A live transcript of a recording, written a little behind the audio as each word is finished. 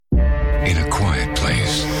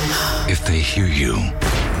They hear you.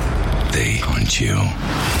 They hunt you.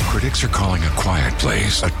 Critics are calling A Quiet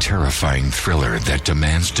Place a terrifying thriller that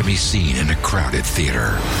demands to be seen in a crowded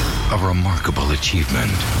theater. A remarkable achievement.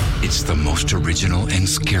 It's the most original and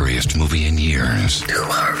scariest movie in years. Who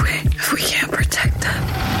are we if we can't protect them?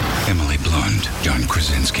 Emily Blunt, John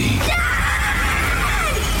Krasinski.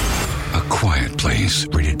 A Quiet Place,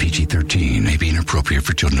 rated PG-13, may be inappropriate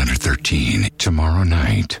for children under 13. Tomorrow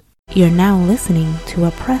night. You're now listening to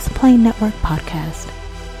a Press Play Network podcast.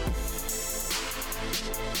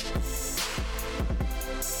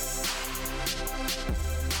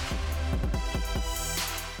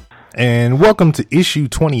 And welcome to issue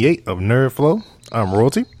 28 of Nerd Flow. I'm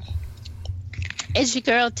Royalty. It's your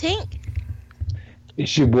girl Tink.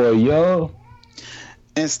 It's your boy Yo.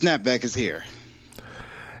 And Snapback is here.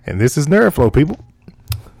 And this is Nerd Flow, people.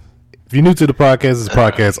 If you're new to the podcast, this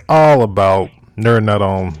podcast all about nerd not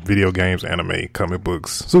on video games, anime, comic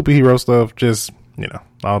books, superhero stuff, just, you know,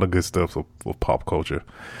 all the good stuff of pop culture.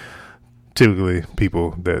 Typically,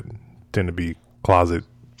 people that tend to be closet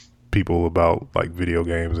people about like video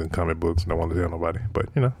games and comic books and don't want to tell nobody, but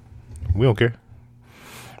you know, we don't care.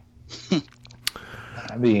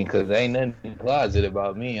 I mean, because ain't nothing in the closet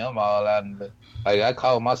about me. I'm all out in the, like, I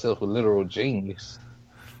call myself a literal genius.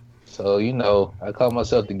 So, you know, I call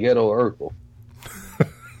myself the ghetto Urkel.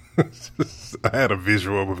 I had a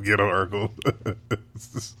visual of ghetto Urkel.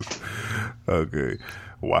 Okay.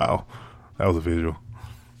 Wow. That was a visual.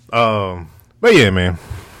 But yeah, man.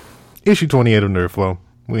 Issue 28 of Nerd Flow.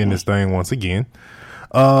 We in this thing once again.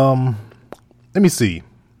 Let me see.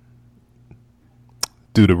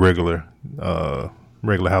 Do the regular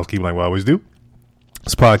housekeeping like we always do.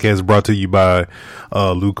 This podcast is brought to you by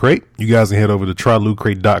Loot Crate. You guys can head over to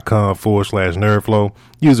trylootcrate.com/nerdflow.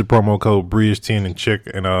 Use the promo code Bridge10 and at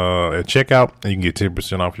checkout, and you can get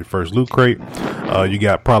 10% off your first Loot Crate. You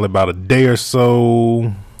got probably about a day or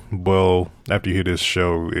so. Well, after you hear this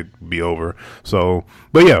show, it'll be over. So,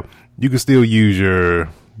 but yeah, you can still use your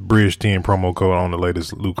Bridge10 promo code on the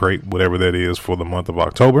latest Loot Crate, whatever that is, for the month of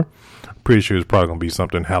October. Pretty sure it's probably going to be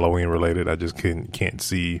something Halloween related. I just can't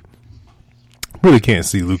see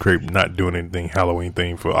Loot Crate not doing anything Halloween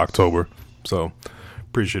thing for October. So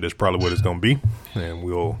pretty sure that's probably what it's going to be. And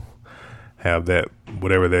we'll have that,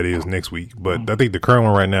 whatever that is, next week. But I think the current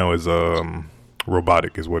one right now is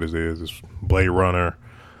robotic is what it is. It's Blade Runner,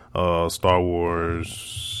 Star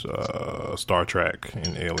Wars, Star Trek,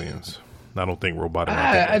 and Aliens. I don't think robotic.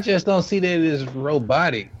 I just don't see that as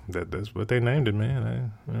robotic. That's what they named it,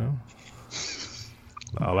 man. You know,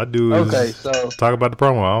 all I do is talk about the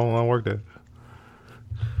promo. I don't work that.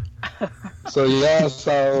 So y'all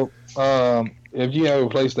saw, if you have a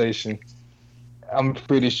PlayStation, I'm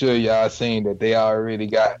pretty sure y'all seen that they already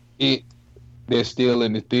got it. They're still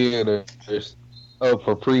in the theaters up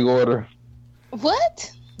for pre-order.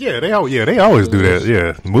 What? Yeah, they always do that.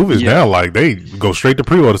 Yeah, movies now, like, they go straight to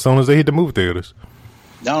pre-order as soon as they hit the movie theaters.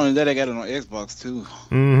 Not only that, they got it on Xbox too.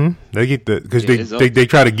 Mm-hmm. They get that because they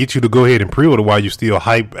try to get you to go ahead and pre-order while you still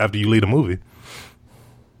hype after you leave the movie.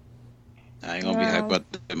 I ain't gonna be hyped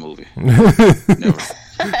about that movie. Never.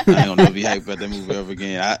 I ain't gonna be hyped about that movie ever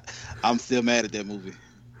again. I'm still mad at that movie.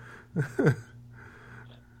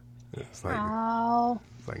 It's like, Oh.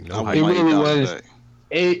 it's like no It hype. really was.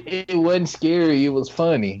 It wasn't scary. It was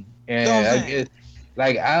funny, and I guess,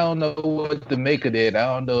 like, I don't know what to make of that.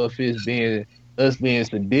 I don't know if it's us being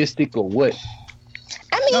sadistic or what.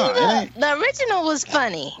 I mean, the original was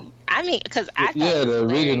funny. I mean, because the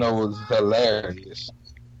original was hilarious.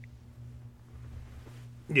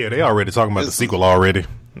 Yeah, they already talking about the sequel already,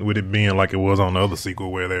 with it being like it was on the other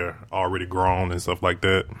sequel where they're already grown and stuff like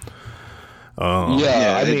that.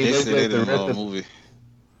 I mean, that's the rest of movie.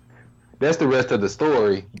 That's the rest of the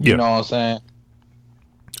story. You know what I'm saying?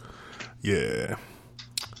 Yeah.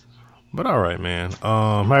 But all right, man.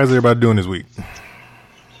 How's everybody doing this week?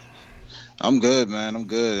 I'm good, man. I'm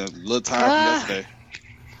good. I'm a little tired from yesterday.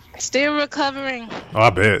 Still recovering. Oh, I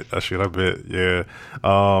bet. I bet. Yeah.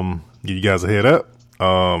 Give you guys a head up.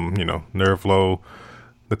 You know, Nerd Flow,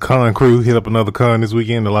 the con crew hit up another con this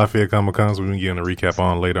weekend, the Lafayette Comic Con, so we're going to get a recap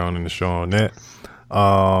on later on in the show on that.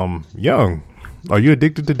 Young, are you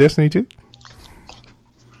addicted to Destiny 2?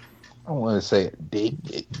 I want to say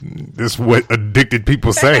addicted. This is what addicted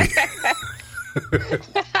people say.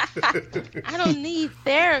 I don't need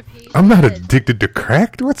therapy. I'm not addicted to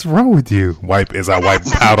crack. What's wrong with you? Wipe as I wipe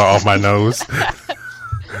powder off my nose.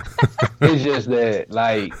 It's just that,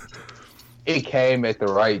 like, it came at the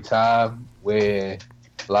right time when,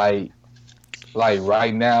 like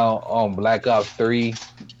right now on Black Ops 3,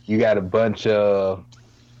 you got a bunch of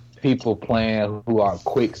people playing who are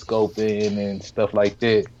quick scoping and stuff like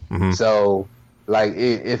that. Mm-hmm. So like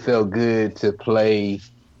it felt good to play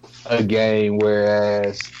a game,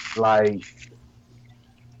 whereas like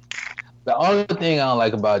the only thing I don't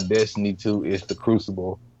like about Destiny 2 is the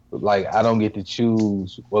Crucible. Like I don't get to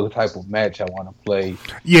choose what type of match I want to play.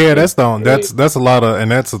 Yeah, that's a lot of,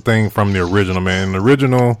 and that's the thing from the original, man. The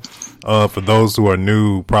original, for those who are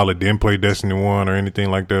new, probably didn't play Destiny 1 or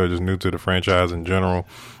anything like that, or just new to the franchise in general.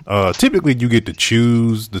 Typically you get to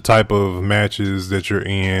choose the type of matches that you're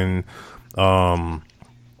in.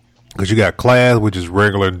 Because you got class, which is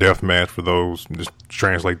regular deathmatch for those, just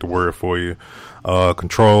translate the word for you.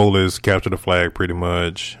 Control is capture the flag pretty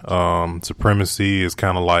much. Supremacy is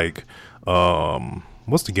kind of like,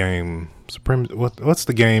 what's the game? What's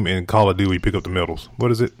the game in Call of Duty where you pick up the medals? What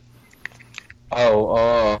is it?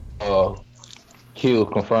 Kill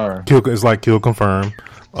confirm. It's like kill confirm.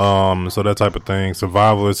 So that type of thing.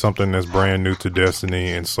 Survival is something that's brand new to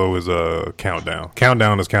Destiny, and so is Countdown.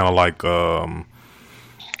 Countdown is kind of like,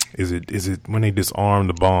 is it when they disarm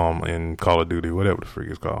the bomb in Call of Duty, whatever the freak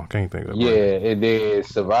it's called? Can't think of it. Yeah, it is.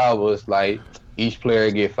 Survival is like each player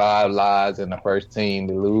get 5 lives, and the first team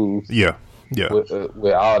to lose. Yeah.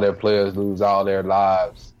 With all their players lose all their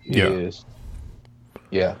lives.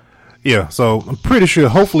 Yeah, so I'm pretty sure,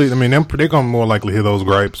 hopefully, I mean, they're going to more likely hear those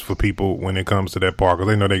gripes for people when it comes to that part,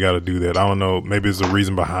 because they know they got to do that. I don't know, maybe it's a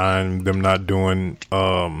reason behind them not doing,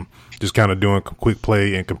 just kind of doing quick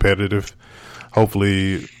play and competitive.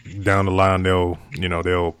 Hopefully, down the line, they'll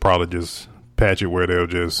probably just patch it where they'll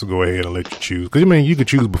just go ahead and let you choose. Because, I mean, you could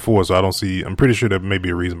choose before, so I'm pretty sure there may be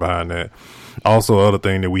a reason behind that. Also, other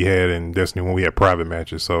thing that we had in Destiny when we had private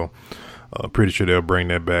matches, so pretty sure they'll bring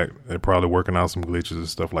that back. They're probably working out some glitches and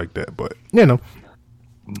stuff like that, but for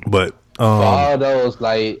all those,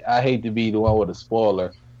 like, I hate to be the one with a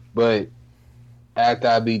spoiler, but after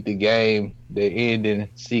I beat the game, the ending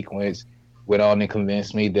sequence went on and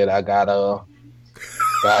convinced me that I got the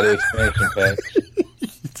expansion pack.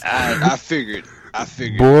 I figured.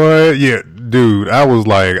 Boy, yeah, dude, I was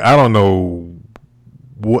like, I don't know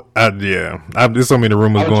what. There's so many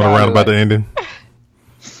rumors going around about the ending.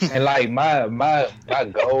 And like my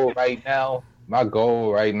goal right now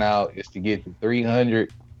is to get to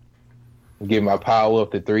 300, get my power up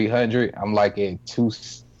to 300. I'm like at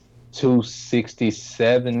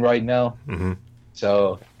 267 right now. Mm-hmm.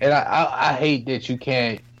 So, and I hate that you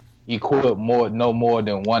can't equip no more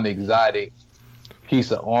than one exotic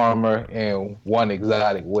piece of armor and one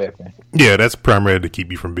exotic weapon. Yeah, that's primarily to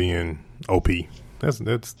keep you from being OP. That's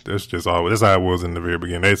just all. That's how it was in the very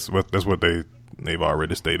beginning. That's what they've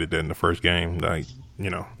already stated that in the first game. Like,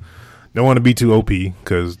 don't want to be too OP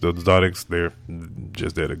because the exotics, they're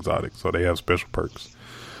just that exotic, so they have special perks.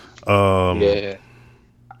 Yeah,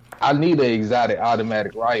 I need an exotic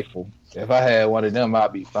automatic rifle. If I had one of them,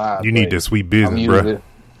 I'd be fine. You need that sweet business, bro.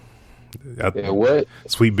 What?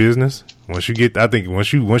 Sweet business. Once you get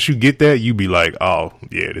that, you be like, oh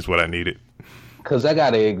yeah, this is what I needed. Cause I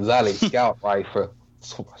got an exotic scout rifle,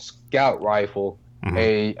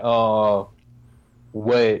 mm-hmm.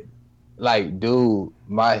 and dude,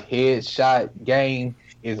 my headshot game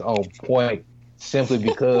is on point simply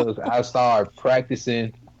because I started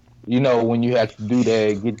practicing. When you have to do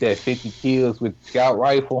that, get that 50 kills with scout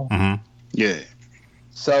rifle. Mm-hmm. Yeah.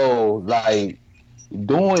 So like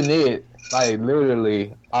doing it, like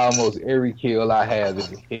literally almost every kill I have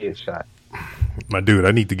is a headshot. My dude,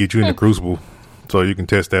 I need to get you in the Crucible so you can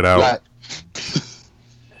test that out. Like,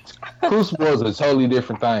 Crucible is a totally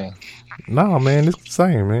different thing. No, man, it's the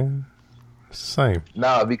same, man. It's the same.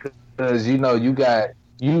 No, because you got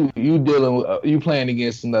you dealing with you playing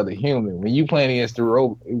against another human. When you playing against the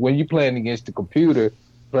when you playing against the computer,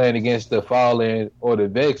 playing against the Fallen or the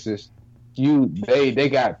Vexes, they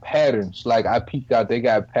got patterns. Like I peeked out, they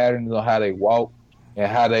got patterns on how they walk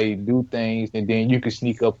and how they do things, and then you can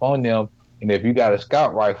sneak up on them. And if you got a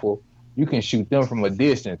scout rifle, you can shoot them from a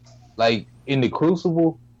distance. Like in the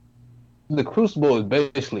Crucible is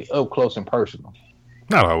basically up close and personal.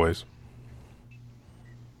 Not always.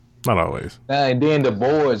 And then the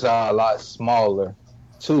boards are a lot smaller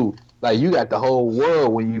too. Like you got the whole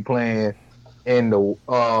world when you playing in the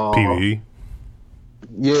PvE.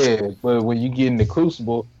 Yeah, but when you get in the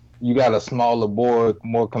Crucible, you got a smaller board,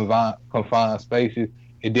 more confined spaces,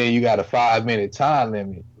 and then you got a 5-minute time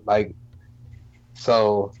limit. Like,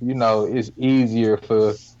 so it's easier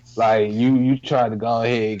for like you try to go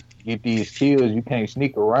ahead and get these kills. You can't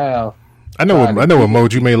sneak around. I know what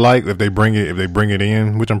mode you may like if they bring it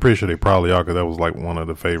in, which I'm pretty sure they probably are because that was like one of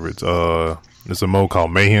the favorites. It's a mode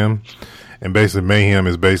called Mayhem, and basically Mayhem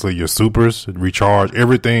is basically your supers recharge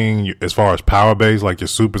everything as far as power base, like your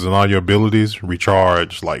supers and all your abilities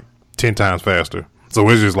recharge like 10 times faster So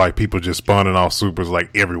it's just like people just spawning off supers like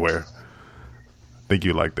everywhere. I think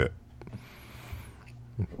you like that.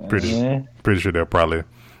 Pretty sure they'll probably.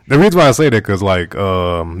 The reason why I say that because like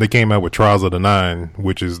they came out with Trials of the Nine,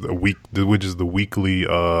 which is the weekly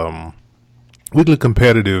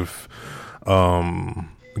competitive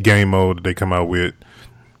game mode that they come out with.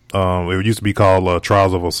 It used to be called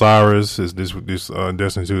Trials of Osiris. This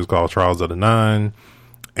Destiny 2 is called Trials of the Nine,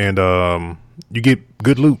 and you get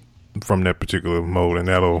good loot from that particular mode, and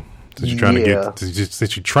that'll since you're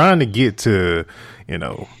trying to get to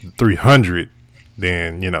 300,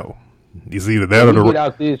 then it's either that or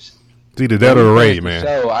the it's either that or the raid, man.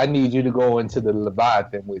 So I need you to go into the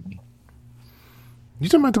Leviathan with me. You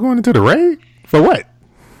talking about going into the raid for what?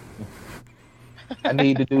 I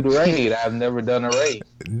need to do the raid. I've never done a raid.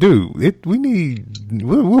 Dude, we're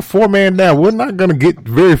 4-man now. We're not going to get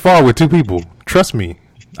very far with 2 people. Trust me.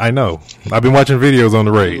 I know. I've been watching videos on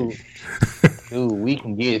the raid. Dude, we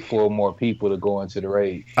can get 4 more people to go into the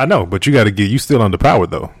raid. I know, but you still underpowered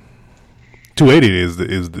though. 280 is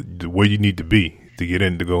the where you need to be to get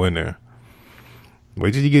in, to go in there.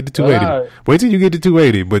 Wait till you get to 280. Wait till you get to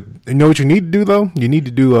 280. But you know what you need to do though? You need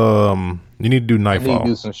to do Nightfall. You need to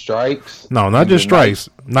do some strikes. No, not just strikes.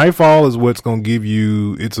 Nightfall is what's gonna give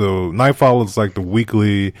you. Nightfall is like the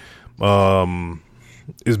weekly.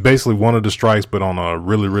 It's basically one of the strikes, but on a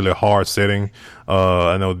really really hard setting.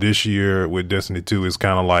 I know this year with Destiny 2, it's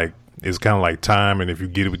kind of like time, and if you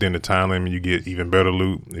get it within the time limit, you get even better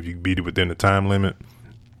loot. If you beat it within the time limit,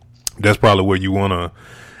 that's probably where you want to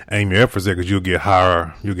aim your efforts at, because you'll get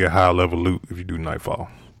higher level loot if you do Nightfall.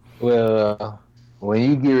 Well, when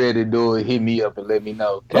you get ready to do it, hit me up and let me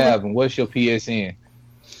know. Calvin, what's your PSN?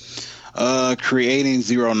 Creating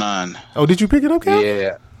 09. Oh, did you pick it up, Calvin?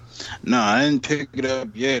 Yeah. No, I didn't pick it up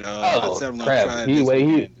yet. Crap. The way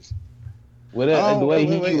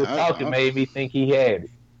he was talking made me think he had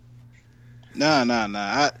it. Nah.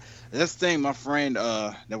 That's the thing. My friend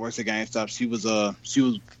that works at GameStop, she was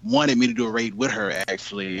wanted me to do a raid with her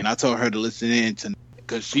actually, and I told her to listen in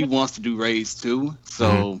because she wants to do raids too.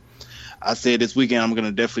 So I said this weekend I'm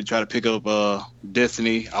gonna definitely try to pick up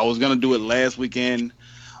Destiny. I was gonna do it last weekend,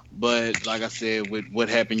 but like I said, with what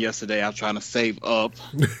happened yesterday, I'm trying to save up.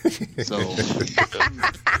 So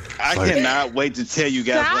I cannot wait to tell you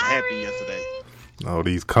guys what happened yesterday. Oh,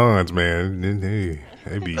 these cons, man, they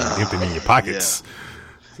be emptying in your pockets. Yeah.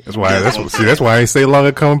 That's why I ain't say long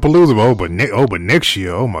at coming Palooza. But next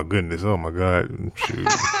year, oh my goodness, oh my god, shoot.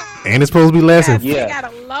 And it's supposed to be lasting.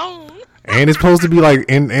 Got a loan. And it's supposed to be like,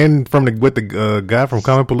 and from what the guy from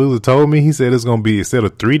Comic Palooza told me, he said it's gonna be, instead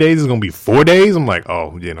of 3 days, it's gonna be 4 days. I'm like,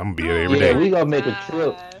 oh yeah, I'm gonna be there every day. We gonna make a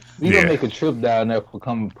trip. Gonna make a trip down there for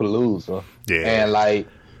Comic Palooza. Yeah, and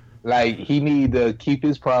like he need to keep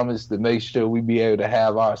his promise to make sure we be able to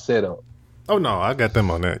have our setup. Oh no, I got them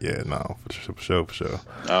on that. Yeah, no, for sure.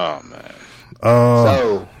 Oh man.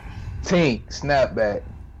 So, Tink, Snapback.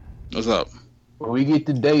 What's up? When we get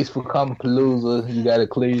the dates for Comic Palooza, you got to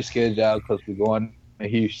clear your schedule out because we're going to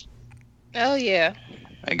Houston. Oh yeah.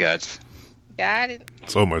 I got you. Got it.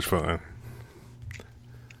 So much fun.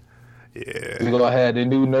 Yeah. We're gonna have the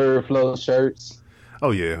new Nerd Flow shirts. Oh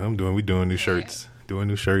yeah, we doing new shirts. Doing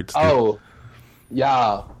new shirts. Oh,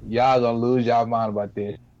 y'all gonna lose y'all mind about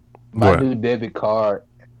this. My new debit card,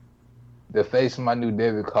 the face of my new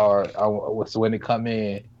debit card, when it come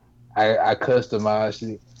in, I customized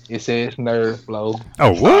it. It says Nerd Flow.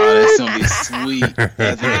 Oh, what? That's gonna be sweet.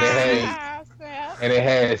 And it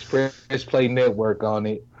has Press Play Network on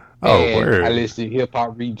it. Oh, and word. I listed Hip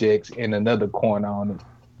Hop Rejects in another corner on it.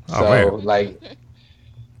 Oh, so, man. like,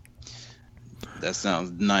 that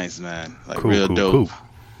sounds nice, man. Like, cool, real dope. Cool.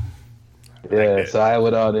 Yeah, so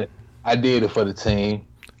I did it for the team.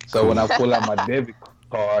 So when I pull out my debit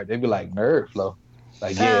card, they be like, Nerd Flow.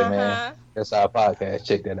 Like, yeah, man. That's our podcast.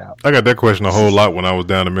 Check that out. I got that question a whole lot when I was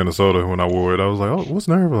down in Minnesota when I wore it. I was like, oh, what's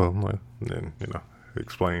Nerd Flow? I'm like, and then, it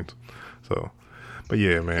explains. So, but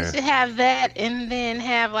yeah, man. You should have that and then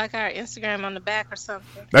have like our Instagram on the back or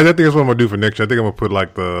something. I think that's what I'm going to do for next year. I think I'm going to put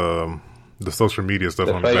like the social media stuff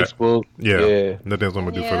on the back. Facebook. Yeah. I think that's what I'm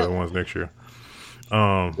going to do for the ones next year.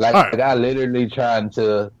 I literally trying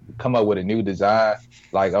to come up with a new design.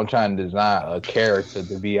 Like, I'm trying to design a character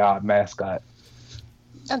to be our mascot.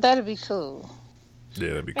 Oh, that'd be cool. Yeah,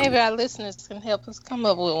 that'd be cool. Maybe our listeners can help us come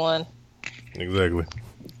up with one. Exactly.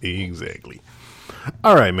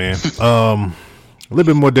 All right, man. A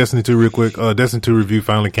little bit more Destiny 2 real quick. Destiny 2 review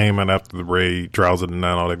finally came out after the raid, Trials of the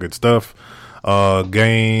Nine, all that good stuff.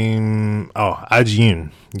 IGN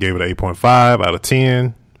gave it an 8.5 out of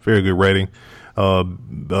 10. Very good rating.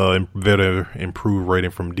 Better improved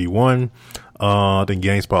rating from D1. I think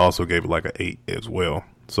GameSpot also gave it like an 8 as well.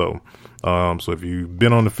 So if you've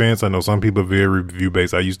been on the fence, I know some people are very review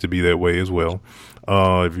based. I used to be that way as well.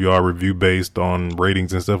 If you are review based on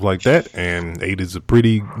ratings and stuff like that, and 8 is a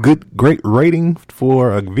pretty great rating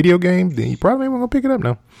for a video game, then you probably ain't gonna pick it up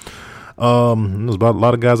now. There's about a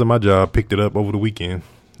lot of guys at my job picked it up over the weekend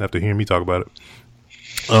after hearing me talk about it.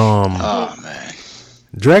 Oh man,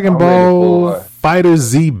 Dragon Ball Fighter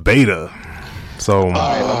Z Beta. So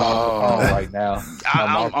right now,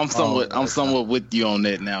 I'm somewhat with you on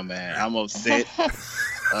that now, man. I'm upset.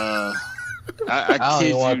 I don't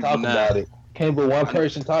even want to talk about it. Can't but one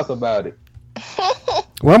person talk about it.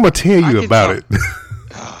 Well, I'm gonna tell you about it.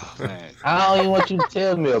 Oh, man. I don't even want you to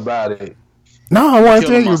tell me about it. No, I want to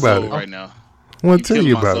tell you about it right now. I want to tell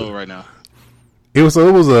you about it right now. It was a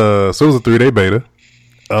 3-day beta.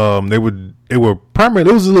 It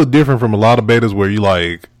was a little different from a lot of betas where you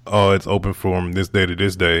like, oh, it's open from this day to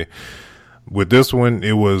this day. With this one,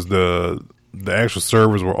 it was the actual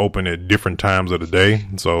servers were open at different times of the day.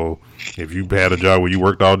 So if you had a job where you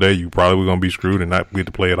worked all day, you probably were gonna be screwed and not get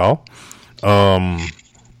to play at all.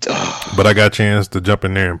 But I got a chance to jump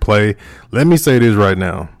in there and play. Let me say this right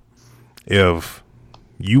now. If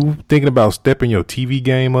you thinking about stepping your TV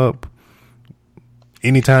game up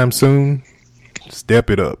anytime soon, step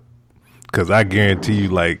it up. Because I guarantee you,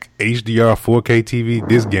 like, HDR 4K TV,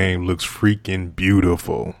 this game looks freaking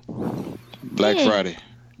beautiful. Black Friday.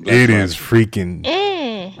 It is freaking...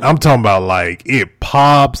 I'm talking about, like, it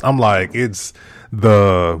pops. I'm like, it's...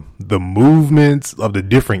 The movements of the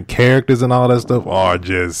different characters and all that stuff are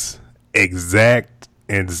just exact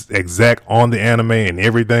on the anime and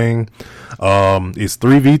everything. It's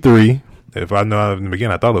 3v3. If I know in the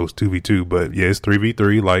beginning, I thought it was 2v2, but yeah, it's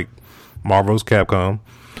 3v3 like Marvel's Capcom.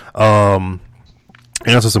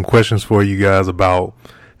 Answer some questions for you guys about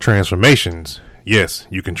transformations. Yes,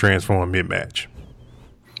 you can transform mid-match.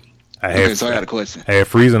 So I got a question. I had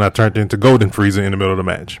Frieza and I turned into Golden Frieza in the middle of the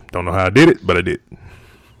match. Don't know how I did it, but I did.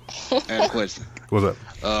 I had a question. What's up?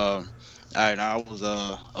 All right, I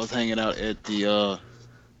was hanging out at the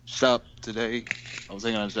shop today.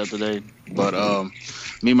 But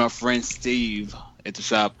me and my friend Steve at the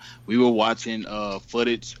shop, we were watching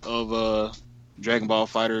footage of Dragon Ball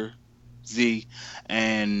Fighter Z,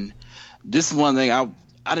 and this is one thing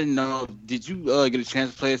I didn't know. Did you get a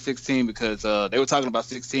chance to play at 16? Because they were talking about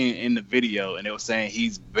 16 in the video, and they were saying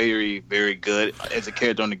he's very, very good as a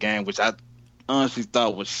character on the game, which I honestly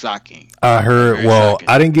thought was shocking. I heard. Shocking.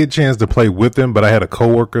 I didn't get a chance to play with him, but I had a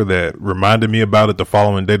coworker that reminded me about it the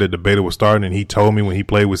following day that the beta was starting, and he told me when he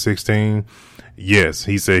played with 16, yes,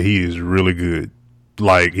 he said he is really good.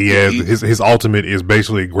 Like he has his ultimate is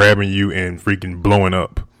basically grabbing you and freaking blowing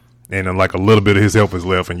up, and then like a little bit of his health is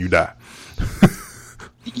left, and you die.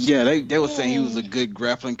 Yeah, they were saying he was a good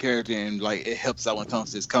grappling character, and like it helps out when it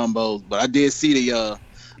comes to his combos. But I did see I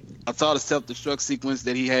saw the self-destruct sequence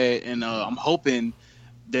that he had, and I'm hoping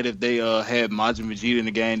that if they had Majin Vegeta in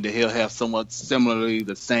the game, that he'll have somewhat similarly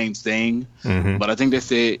the same thing. Mm-hmm. But I think they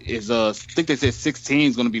said 16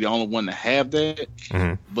 is going to be the only one to have that.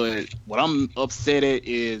 Mm-hmm. But what I'm upset at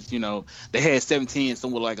is, they had 17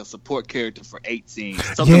 somewhat like a support character for 18.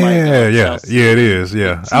 Yeah, it is.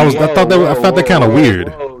 Yeah, I thought that kind of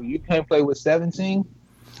weird. Whoa, you can't play with 17.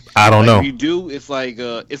 I don't know. If you do, it's like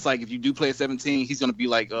if you do play at 17, he's gonna be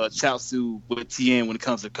like Chaozu with TN when it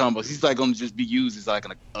comes to combos. He's like gonna just be used as like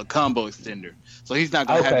a combo extender. So he's not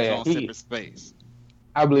gonna have his own separate space.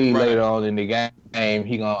 I believe later on in the game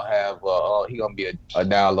he gonna have he gonna be a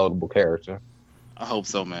downloadable character. I hope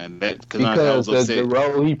so, man. Because the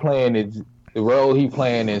role he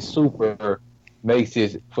playing in Super makes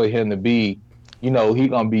it for him to be, he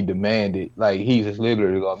gonna be demanded. Like he's just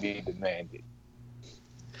literally gonna be demanded.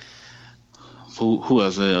 Who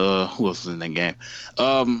else is in that game?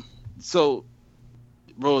 So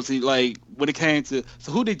Rosie, like when it came to,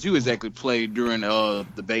 so who did you exactly play during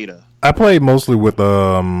the beta? I played mostly with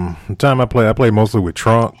the time I played mostly with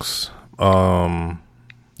Trunks. And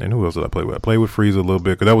who else did I play with? I played with Frieza a little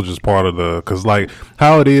bit because that was just part of because like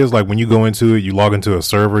how it is, like when you go into it, you log into a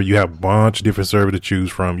server, you have a bunch of different servers to choose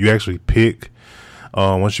from. You actually pick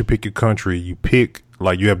once you pick your country, you pick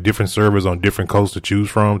like you have different servers on different coasts to choose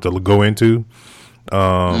from to go into.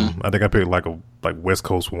 I think I picked like West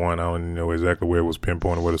Coast one. I don't even know exactly where it was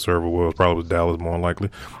pinpointed where the server was. Probably was Dallas more than likely.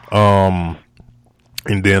 And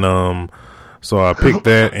then so I picked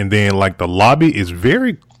that, and then like the lobby is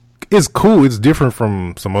it's cool. It's different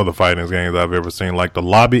from some other fighting games I've ever seen. Like the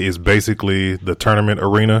lobby is basically the tournament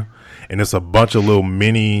arena, and it's a bunch of little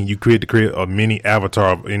you create a mini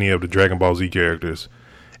avatar of any of the Dragon Ball Z characters.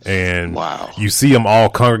 And you see them all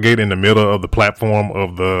congregate in the middle of the platform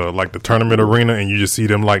of the tournament arena, and you just see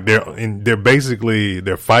them like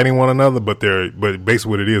they're fighting one another, but basically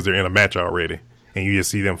what it is, they're in a match already, and you just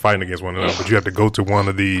see them fighting against one another. But you have to go to one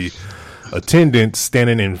of the attendants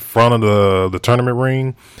standing in front of the tournament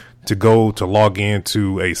ring to go to log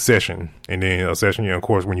into a session, and then a session. Of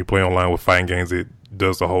course, when you play online with fighting games, it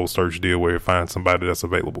does the whole search deal where it finds somebody that's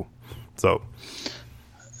available. So.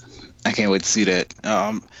 I can't wait to see that.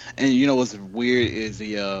 And you know what's weird is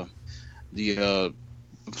the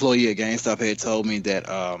employee at GameStop had told me that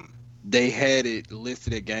they had it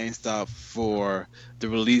listed at GameStop for the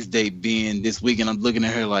release date being this week, and I'm looking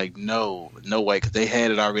at her like, no way, because they had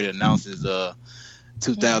it already announced as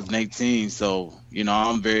 2018. So you know,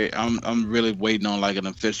 I'm really waiting on like an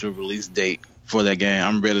official release date for that game.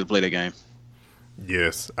 I'm ready to play that game.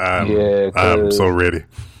 Yes, I'm so ready.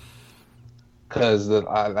 Cause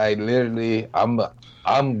I'm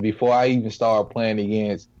before I even start playing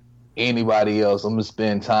against anybody else, I'm gonna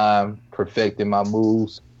spend time perfecting my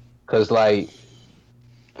moves. Cause like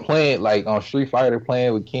playing like on Street Fighter,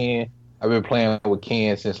 playing with Ken, I've been playing with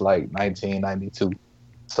Ken since like 1992.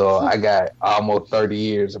 So I got almost 30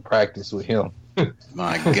 years of practice with him.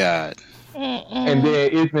 My God. And then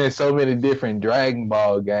it's been so many different Dragon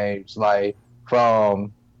Ball games, like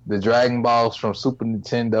from the Dragon Balls from Super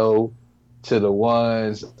Nintendo to the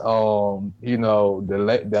ones, you know,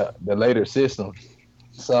 the later systems.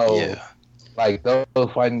 So, like those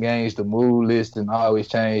fighting games, the move list and always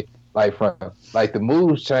change. Like the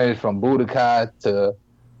moves change from Budokai to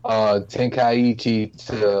Tenkaichi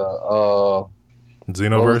to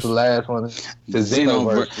Xenoverse. What was the last one? The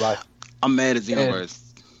Xenoverse. Like, I'm mad at Xenoverse.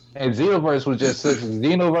 And Xenoverse was just such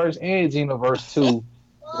Xenoverse and Xenoverse 2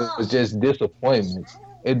 was just disappointments.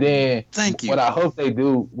 And then what I hope they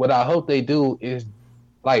do is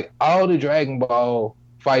like all the Dragon Ball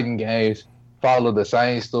fighting games follow the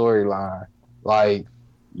same storyline. Like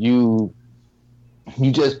you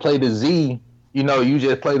just play the Z, you know, you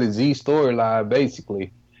just play the Z storyline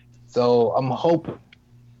basically. So I'm hoping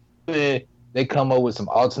they come up with some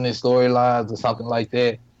alternate storylines or something like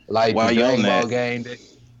that. Like the Dragon Ball game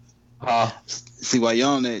See, while you're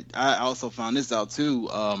on that, I also found this out too.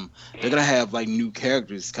 They're gonna have like new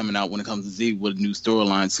characters coming out when it comes to Z with a new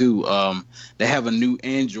storyline too. They have a new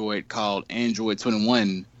android called Android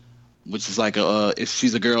 21, which is like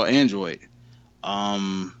she's a girl android.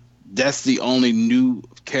 That's the only new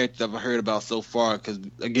character I've heard about so far. Because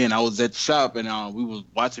again, I was at the shop and we was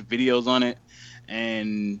watching videos on it,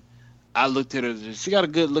 and I looked at her. She got a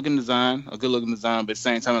good looking design, but at the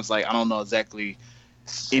same time, it's like I don't know exactly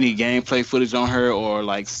any gameplay footage on her or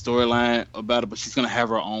like storyline about it, but she's gonna have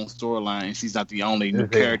her own storyline, and she's not the only new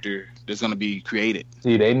character that's gonna be created.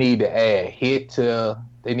 See, they need to add Hit to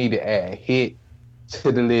the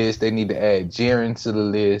list. They need to add Jiren to the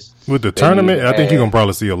list. With the tournament, I think you're gonna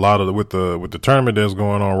probably see a lot of with the tournament that's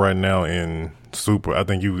going on right now in Super. I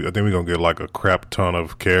think we're gonna get like a crap ton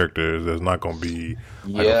of characters that's not gonna be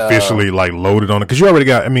like officially like loaded on it, because you already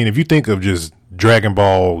got. I mean, if you think of just Dragon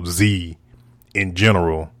Ball Z in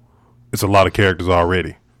general, it's a lot of characters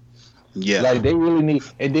already. Yeah, like they really need.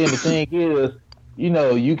 And then the thing is, you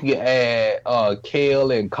know, you can add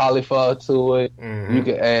Kale and Cauliflower to it. Mm-hmm. You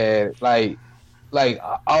can add like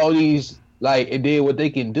all these and then what they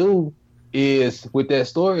can do is with that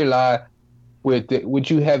storyline, with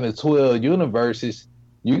you having 12 universes,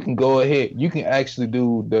 you can go ahead. You can actually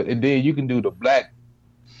do the Black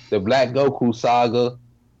Goku saga.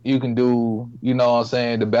 You can do, you know what I'm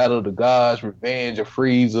saying, the Battle of the Gods, Revenge of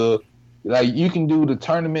Frieza. Like, you can do the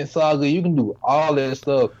Tournament saga. You can do all that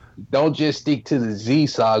stuff. Don't just stick to the Z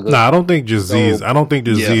saga. No, I don't think just Z is. I don't think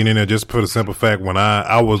there's Z in there just for the simple fact when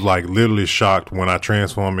I was like literally shocked when I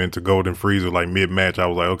transformed into Golden Frieza like mid-match. I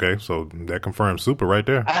was like, okay, so that confirms Super right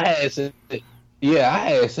there. I had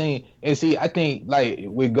seen, and see, I think like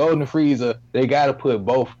with Golden Frieza, they got to put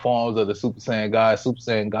both forms of the Super Saiyan God,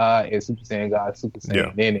 and Super Saiyan God, Super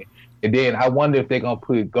Saiyan in it. And then I wonder if they're gonna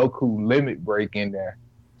put Goku Limit Break in there.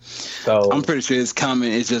 So I'm pretty sure it's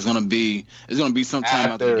coming. It's gonna be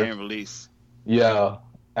sometime after the game release. Yeah,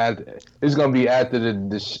 it's gonna be after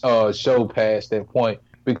the show past that point,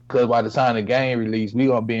 because by the time the game release, we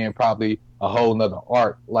gonna be in probably a whole nother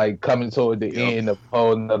arc, like coming toward the end of a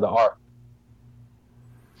whole nother arc.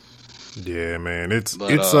 Yeah, man, it's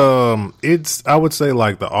I would say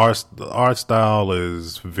like the art style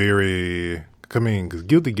is very. I mean, because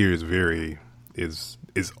Guilty Gear is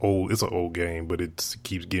old. It's an old game, but it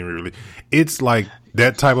keeps getting released. It's like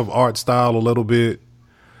that type of art style a little bit,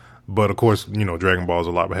 but of course, you know, Dragon Ball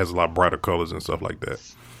has a lot brighter colors and stuff like that.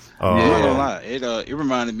 I'm not gonna lie. It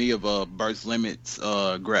reminded me of Burst Limit's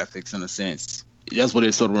graphics in a sense. That's what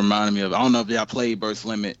it sort of reminded me of. I don't know if y'all played Burst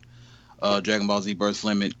Limit, Dragon Ball Z Burst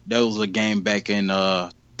Limit. That was a game back in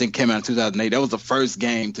I think it came out in 2008. That was the first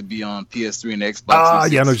game to be on PS3 and Xbox. Ah,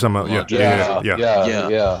 yeah, I know what you're talking about.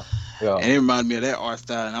 Yeah. And it reminded me of that art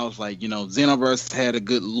style, and I was like, Xenoverse had a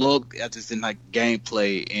good look. I just didn't like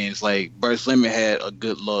gameplay, and it's like Burst Limit had a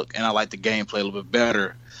good look, and I liked the gameplay a little bit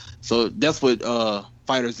better. So that's what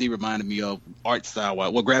Fighter Z reminded me of art style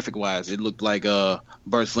wise. Well, graphic wise, it looked like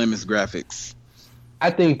Burst Limit's graphics. I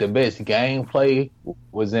think the best gameplay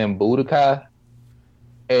was in Budokai.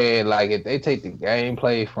 And like if they take the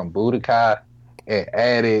gameplay from Budokai and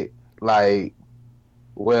add it, like,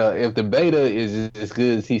 well, if the beta is as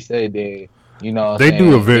good as he said, then they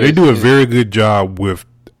do a very good job with.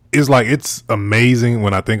 It's like, it's amazing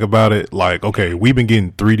when I think about it. Like, okay, we've been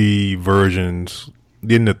getting 3D versions,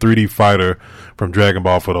 getting the 3D fighter from Dragon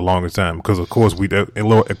Ball for the longest time, because of course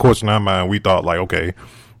in our mind we thought like, okay,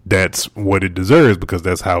 that's what it deserves because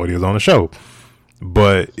that's how it is on the show.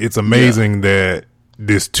 But it's amazing that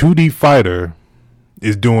this 2D fighter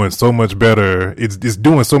is doing so much better. It's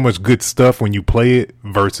doing so much good stuff when you play it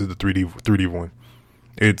versus the 3D one.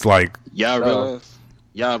 It's like, y'all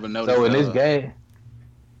ever noticed? So in this game,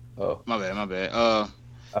 my bad.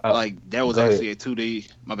 Like that was actually a 2D.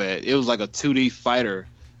 My bad. It was like a 2D fighter,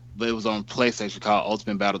 but it was on PlayStation called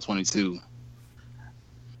Ultimate Battle 22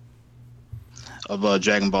 of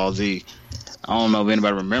Dragon Ball Z. I don't know if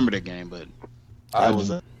anybody remember that game, but I was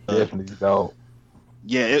definitely don't.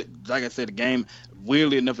 Yeah, like I said, the game.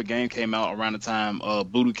 Weirdly enough, a game came out around the time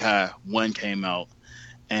Budokai 1 came out,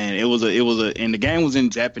 and and the game was in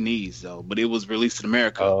Japanese though, but it was released in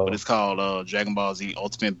America. But it's called Dragon Ball Z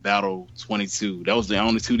Ultimate Battle 22. That was the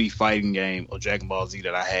only 2D fighting game of Dragon Ball Z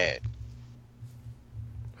that I had.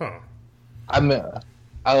 Huh.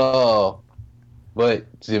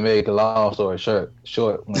 But to make a long story short,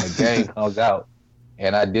 when the game comes out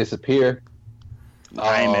and I disappear,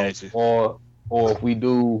 I ain't mad at you. Or if we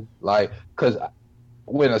do like, because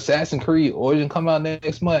when Assassin's Creed Origin come out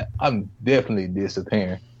next month, I'm definitely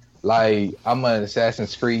disappearing. Like, I'm an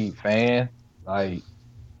Assassin's Creed fan. Like,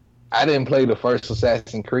 I didn't play the first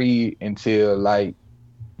Assassin's Creed until like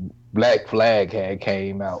Black Flag had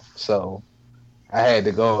came out, so I had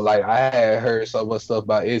to go. Like, I had heard so much stuff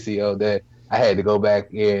about Ezio that I had to go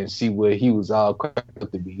back and see what he was all cracked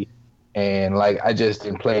up to be, and like I just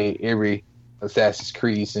didn't play every Assassin's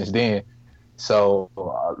Creed since then. So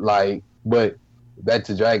but back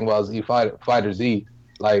to Dragon Ball Z Fighter Z,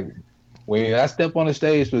 like when I step on the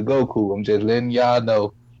stage with Goku, I'm just letting y'all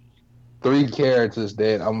know 3 characters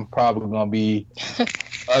that I'm probably gonna be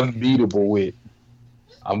unbeatable with.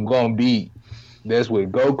 I'm gonna beat. That's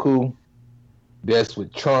with Goku, that's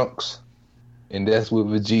with Trunks, and that's with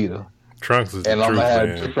Vegeta. Trunks is and the I'm truth,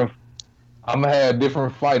 gonna man. have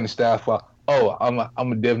different fighting style. I'm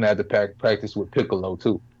gonna definitely have to practice with Piccolo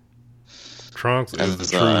too. Trunks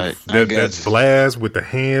is the right. truth. That blast with the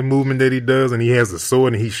hand movement that he does, and he has a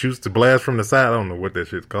sword and he shoots the blast from the side. I don't know what that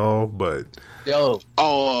shit's called, but Burn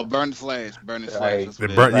the Flash.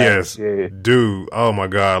 Yes, yeah. Dude. Oh my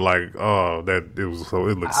god, like it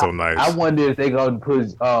looks so nice. I wonder if they gonna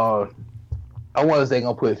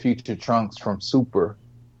put Future Trunks from Super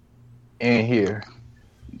in here.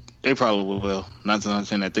 They probably will. Not to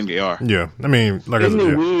understand. I think they are. Yeah, I mean, like isn't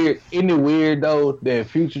it weird though that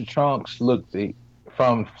Future Trunks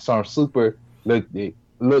from Super looked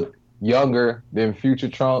younger than Future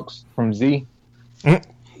Trunks from Z? It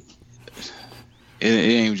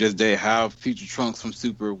ain't just that. How Future Trunks from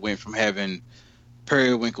Super went from having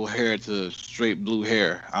periwinkle hair to straight blue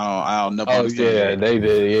hair. I'll never understand. They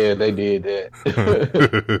did. Yeah, they did that.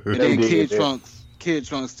 And then Kid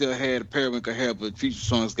Trunks still had periwinkle hair, but Future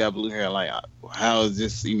Trunks got blue hair. Like, how is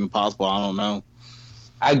this even possible? I don't know.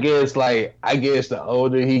 I guess the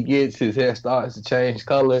older he gets, his hair starts to change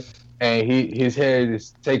color, and his hair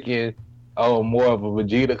is taking more of a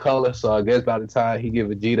Vegeta color. So I guess by the time he get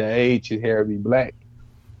Vegeta age, his hair will be black.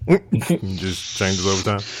 Just changes over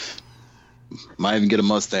time. Might even get a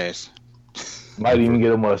mustache.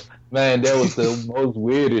 Man, that was the most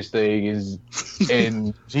weirdest thing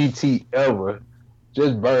in GT ever.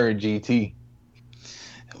 Just burn GT.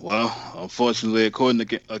 Well, unfortunately, according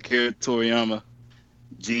to Akira Toriyama,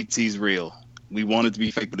 GT's real. We want it to be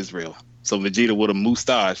fake, but it's real. So Vegeta with a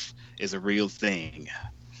mustache is a real thing.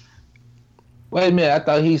 Wait a minute, I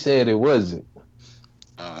thought he said it wasn't.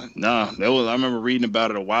 No, I remember reading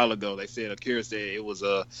about it a while ago. They said Akira said it was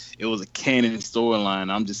a canon storyline.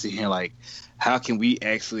 I'm just sitting here like, how can we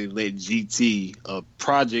actually let GT, a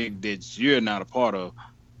project that you're not a part of,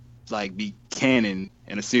 like be canon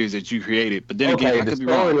in a series that you created. But then okay, again, the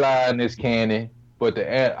storyline is canon, but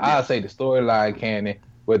I'll say the storyline canon,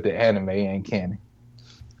 but the anime ain't canon.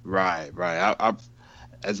 Right. I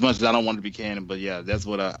as much as I don't want to be canon, but yeah, that's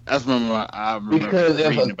what I remember because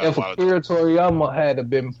reading if Akira Toriyama had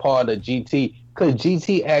been part of GT, because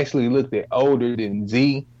GT actually looked older than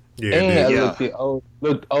Z,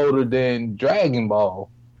 looked older than Dragon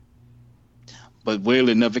Ball. But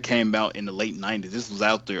weirdly enough, it came out in the late 90s. This was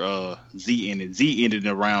after Z ended. Z ended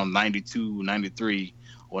around 92, 93,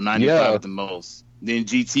 or 95 at the most. Then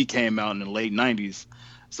GT came out in the late 90s.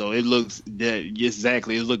 So it looks it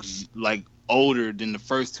looks like older than the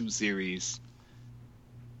first two series.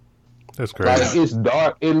 That's crazy. Like it's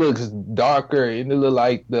dark. It looks darker, and it look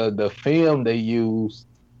like the film they used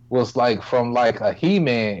was like from like a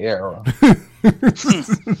He-Man era. The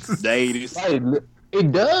 80s. Like,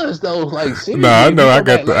 it does though. Like seriously. Nah, I know. I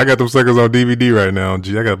got them suckers on DVD right now. I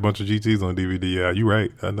got a bunch of GTs on DVD. Yeah, you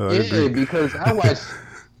right. I know. Yeah, because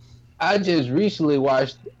I just recently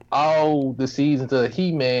watched all the seasons of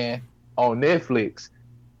He-Man on Netflix,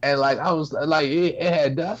 and like I was like, it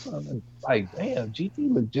had done something. Like, damn,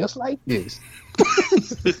 GT look just like this.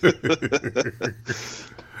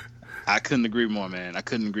 I couldn't agree more, man. I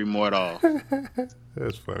couldn't agree more at all.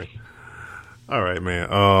 That's funny. All right,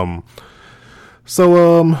 man. So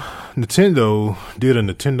Nintendo did a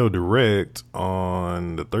Nintendo Direct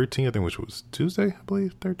on the 13th, I think, which was Tuesday, I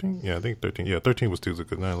believe. 13th? Yeah, I think 13th. Yeah, 13th was Tuesday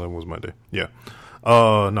because 9/11 was Monday. Yeah.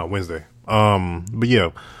 No, Wednesday. But yeah.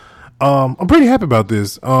 I'm pretty happy about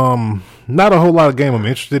this. Not a whole lot of game I'm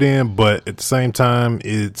interested in, but at the same time,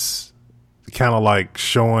 it's kind of like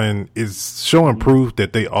showing proof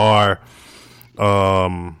that they are,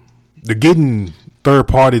 they're getting third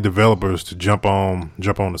party developers to jump on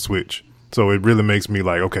the Switch. So it really makes me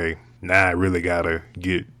like, okay, now I really gotta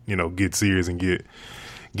get serious and get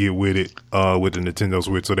with it, with the Nintendo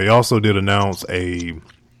Switch. So they also did announce a,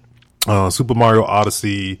 Super Mario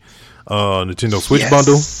Odyssey, Nintendo Switch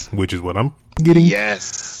bundle, which is what I'm getting.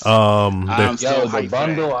 Yes. The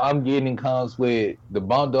bundle I'm getting comes with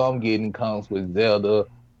Zelda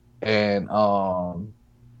and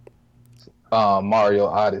Mario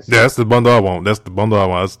Odyssey. Yeah, that's the bundle I want. That's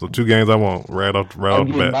the two games I want right off the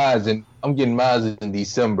bat. I'm getting mine in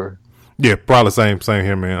December. Yeah, probably same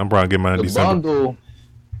here, man. I'm probably getting mine in December.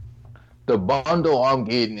 The bundle I'm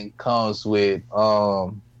getting comes with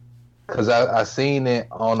because I seen it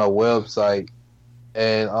on a website,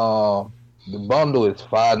 and the bundle is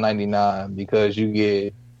 $5.99 because you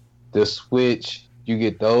get the Switch, you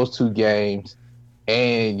get those two games,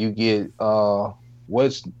 and you get Nintendo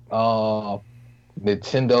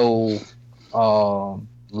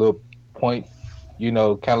little point, kind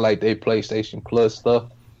of like they PlayStation Plus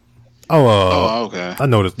stuff. Oh, okay. I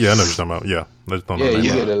noticed. Yeah, I know what you're talking about. Yeah, let's don't know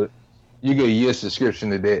you get a year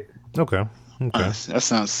subscription to that. Okay. That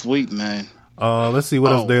sounds sweet, man. Let's see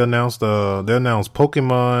what else they announced. They announced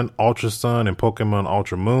Pokemon Ultra Sun and Pokemon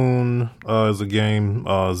Ultra Moon as a game.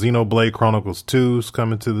 Xenoblade Chronicles 2 is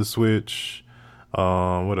coming to the Switch.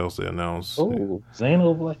 What else they announced? Oh,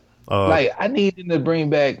 Xenoblade. I need them to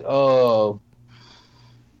bring back.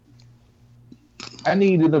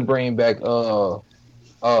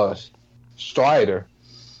 Strider.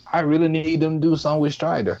 I really need them to do something with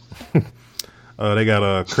Strider. They got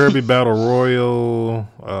a Kirby Battle Royale.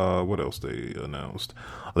 What else they announced?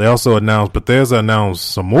 They also announced Bethesda announced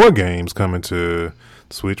some more games coming to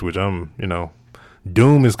Switch, which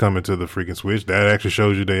Doom is coming to the freaking Switch. That actually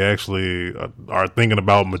shows you they actually are thinking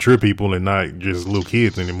about mature people and not just little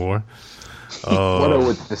kids anymore. What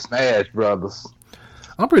with the Smash Brothers?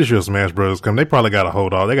 I'm pretty sure Smash Brothers come. They probably got to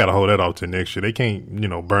hold off. They got to hold that off till next year. They can't,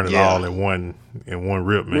 burn it all in one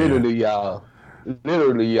rip, man.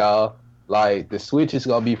 Literally, y'all. Like the Switch is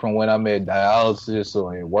gonna be from when I'm at dialysis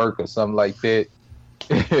or at work or something like that.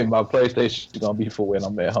 And my PlayStation is gonna be for when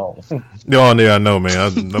I'm at home. Oh, yeah, I know, man.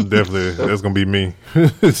 I'm definitely that's gonna be me.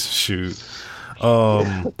 Shoot.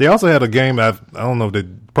 They also had a game. I don't know if they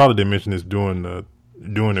probably didn't mention this doing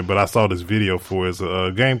it, but I saw this video for it. It's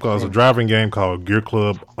a game called a driving game called Gear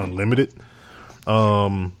Club Unlimited.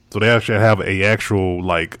 So they actually have a actual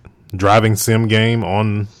like driving sim game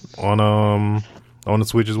on the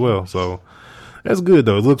Switch as well. So that's good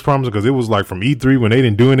though. It looks promising because it was like from E3 when they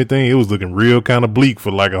didn't do anything. It was looking real kind of bleak for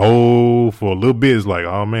a little bit. It's like,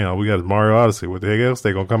 oh man, we got Mario Odyssey. What the heck else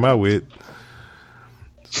they gonna come out with?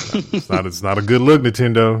 It's not a good look,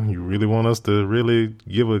 Nintendo. You really want us to really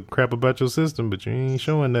give a crap about your system, but you ain't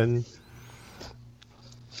showing nothing.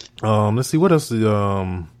 Let's see what else.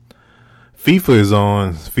 FIFA is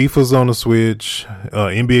on. FIFA's on the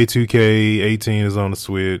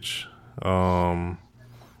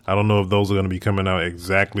I I don't know if those are going to be coming out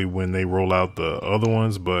exactly when they roll out the other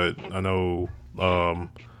ones, but I know I'm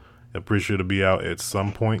pretty sure it'll be out at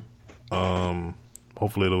some point.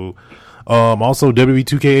 Hopefully it'll. Also, WWE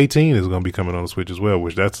 2K18 is going to be coming on the Switch as well,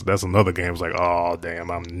 which that's another game. It's like, oh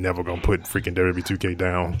damn, I'm never going to put freaking WWE 2K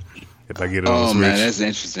down if I get it on the Switch. Oh man, that's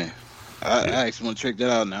interesting. I actually want to check that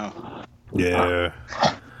out now. Yeah.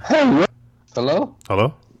 Hey, hello?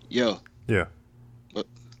 Hello? Yo. Yeah.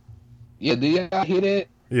 Yeah, do y'all hear that?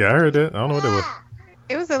 Yeah, I heard that. I don't know what that was.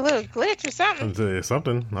 It was a little glitch or something.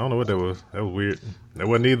 Something. I don't know what that was. That was weird. That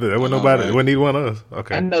wasn't either. That wasn't nobody. It wasn't either one of us.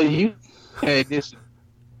 Okay. I know you had this.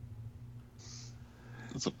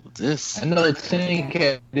 What's up with this? I know the thing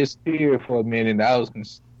had disappeared for a minute.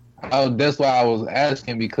 That's why I was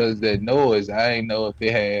asking, because that noise. I didn't know if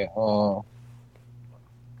it had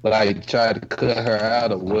like tried to cut her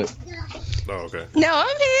out or what. Oh, okay. No,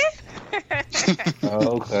 I'm here.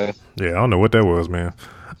 Oh, okay. Yeah, I don't know what that was, man.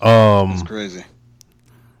 That's crazy.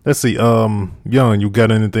 Let's see. Young, you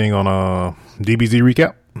got anything on DBZ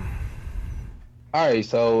recap? All right,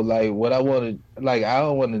 so like what I want to, like, I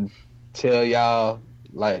don't want to tell y'all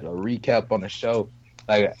like a recap on the show.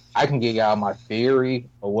 Like, I can give y'all my theory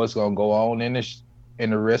of what's gonna go on in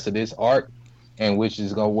the rest of this arc, and what's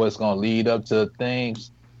gonna lead up to things.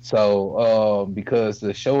 So because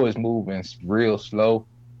the show is moving real slow,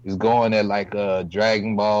 it's going at like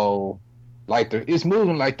Dragon Ball, it's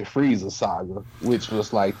moving like the Frieza saga, which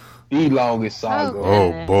was like the longest saga.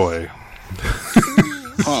 Oh boy.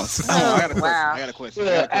 I got a question.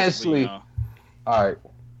 Yeah, actually, all right.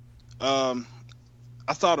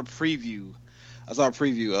 I saw the preview.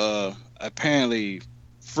 Apparently,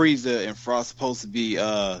 Frieza and Frost supposed to be, in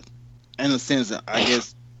a sense, I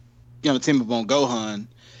guess, team up on Gohan.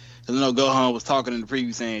 Because I know Gohan was talking in the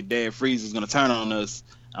preview saying, "Dad, Frieza's gonna turn on us.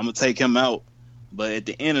 I'm gonna take him out." But at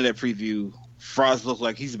the end of that preview, Frost looks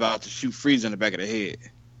like he's about to shoot Frieza in the back of the head.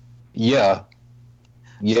 Yeah.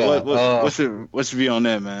 Yeah. So what's your view on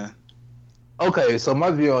that, man? Okay, so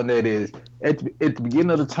my view on that is at the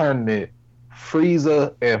beginning of the tournament,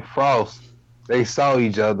 Frieza and Frost, they saw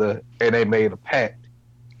each other and they made a pact.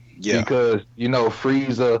 Yeah. Because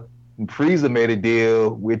Frieza made a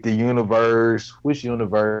deal with the universe. Which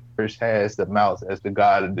universe has the mouse as the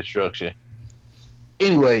god of destruction?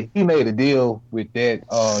 Anyway, he made a deal with that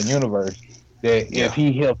universe that if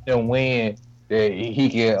he helped them win, that he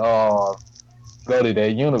can go to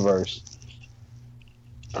that universe.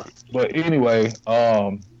 But anyway,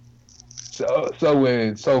 so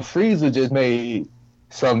Frieza just made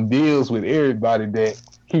some deals with everybody that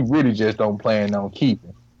he really just don't plan on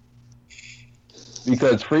keeping.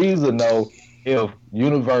 Because Frieza know if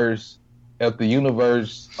the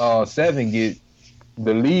universe 7 get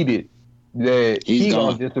deleted, that he's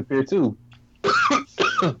gonna disappear too.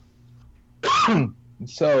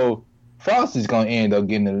 So Frost is gonna end up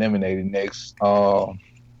getting eliminated next show.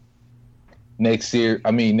 That's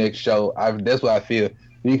what I feel,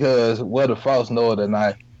 because whether Frost know it or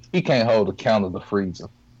not, he can't hold a counter to Frieza.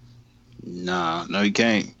 No, he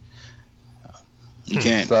can't. You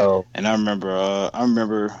can't. So, and I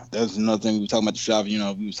remember that's another thing we were talking about the shop. We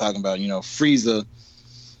was talking about, Frieza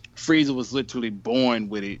was literally born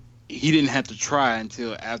with it. He didn't have to try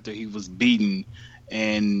until after he was beaten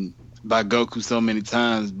and by Goku so many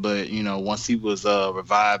times. But once he was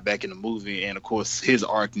revived back in the movie, and of course his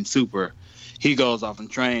arc in Super, he goes off and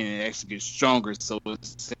trains and actually gets stronger. So it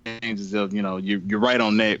seems as if you're right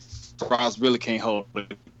on that. Frost really can't hold the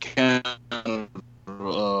counter.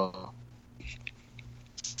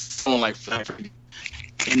 Like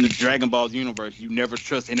in the Dragon Ball universe, you never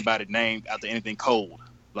trust anybody named after anything cold.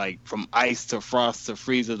 Like from Ice to Frost to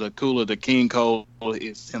Frieza to Cooler to King Cold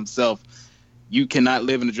is himself. You cannot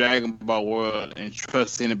live in the Dragon Ball world and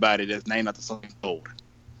trust anybody that's named after something cold.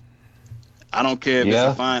 I don't care if it's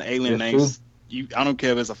a fine alien named I don't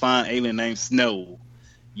care if it's a fine alien named Snow.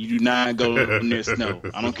 You do not go near Snow.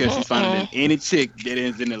 I don't care if she's finding in any chick that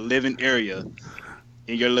is in the living area.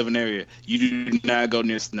 In your living area, you do not go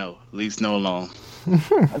near Snow. Leave Snow alone.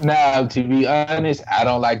 Now, to be honest, I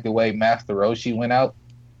don't like the way Master Roshi went out.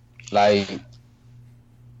 Like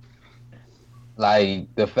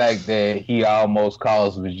the fact that he almost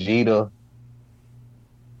caused Vegeta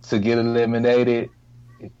to get eliminated.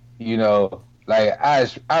 Like I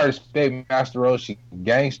respect Master Roshi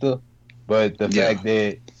gangster, but the fact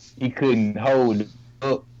that he couldn't hold it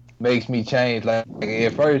up makes me change. Like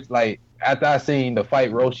at first, after I seen the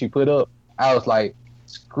fight Roshi put up, I was like,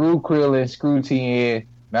 screw Krillin, screw Tien.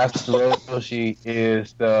 Master Roshi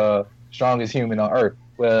is the strongest human on Earth.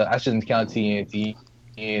 Well, I shouldn't count Tien. Tien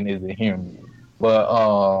is a human.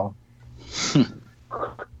 But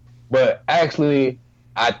actually,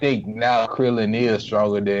 I think now Krillin is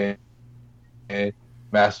stronger than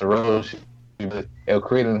Master Roshi. If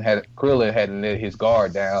Krillin hadn't let his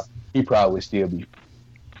guard down, he probably would still be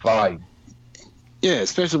fighting. Yeah,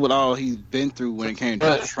 especially with all he's been through when it came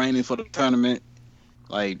to training for the tournament.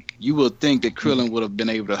 Like, you would think that Krillin would have been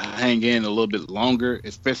able to hang in a little bit longer,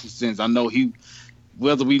 especially since I know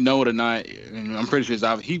whether we know it or not, and I'm pretty sure it's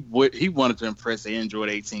obvious, he wanted to impress the Android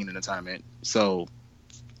 18 in the tournament. So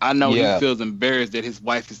I know he feels embarrassed that his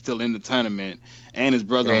wife is still in the tournament and his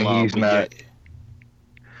brother-in-law. And he's not.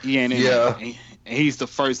 He ain't in there. And he's the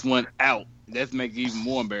first one out. That's making it even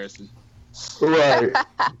more embarrassing. Right.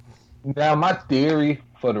 Now, my theory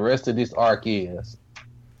for the rest of this arc is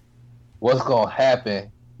what's going to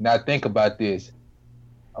happen. Now, think about this.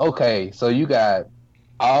 Okay, so you got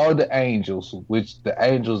all the angels, which the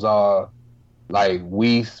angels are like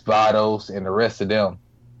Whis, Vados, and the rest of them.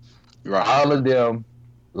 Right. All of them,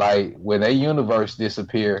 like, when their universe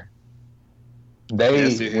disappear, they're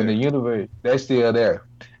still there.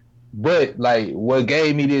 But, like, what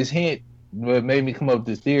gave me this hint, what made me come up with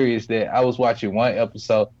this theory is that I was watching one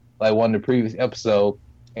episode, like one of the previous episodes,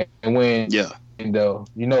 and when, it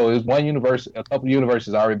was one universe, a couple of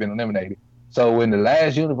universes already been eliminated. So when the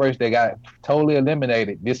last universe that got totally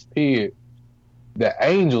eliminated disappeared, the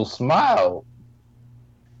angel smiled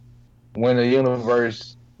when the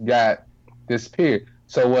universe got disappeared.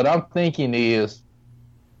 So what I'm thinking is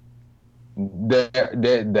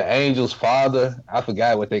the angel's father, I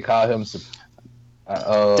forgot what they call him.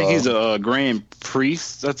 I think he's a grand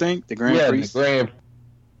priest, I think. The grand priest. The grand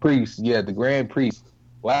priest. Yeah, the grand priest.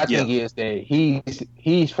 What I think is that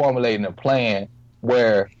he's formulating a plan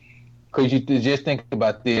where, because you just think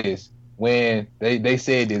about this, when they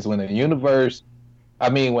said this, when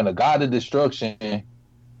a god of destruction,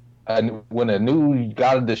 when a new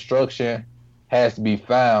god of destruction has to be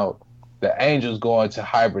found, the angels go into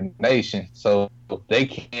hibernation, so they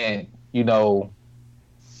can't,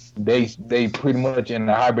 they pretty much in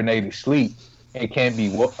a hibernated sleep and can't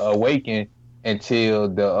be awakened until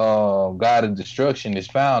the god of destruction is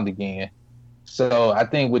found again. So I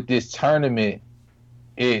think with this tournament,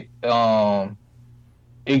 it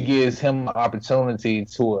gives him an opportunity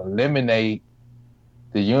to eliminate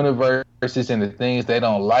the universes and the things they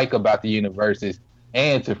don't like about the universes,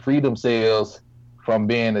 and to free themselves from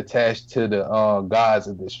being attached to the gods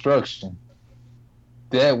of destruction.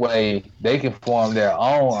 That way, they can form their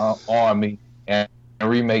own army and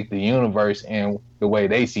remake the universe in the way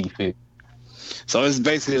they see fit. So it's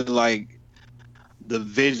basically like the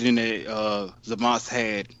vision that Zamos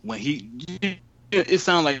had when it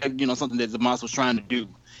sounded like, something that Zamos was trying to do.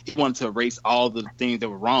 He wanted to erase all the things that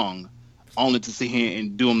were wrong, only to see him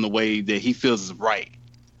and do them the way that he feels is right.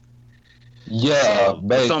 Yeah,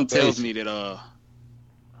 so, something tells me that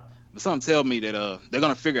they're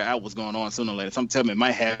gonna figure out what's going on sooner or later. Something tells me it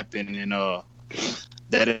might happen in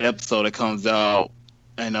that episode that comes out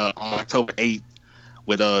on October 8th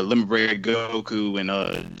with Lemon Bread Goku and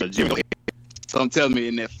Jimmy. Something tells me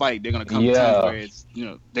in that fight they're gonna come to times where it's,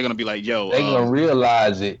 they're gonna be like, yo, they're gonna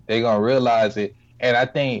realize it. And I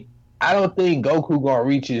don't think Goku gonna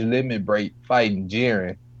reach his limit break fighting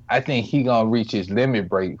Jiren. I think he gonna reach his limit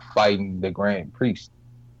break fighting the Grand Priest.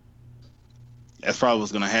 That's probably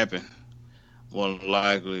what's gonna happen. More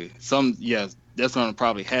likely, that's gonna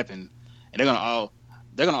probably happen, and they're gonna all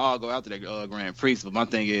go after the Grand Priest. But my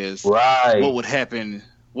thing is, what would happen?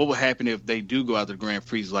 What would happen if they do go after the Grand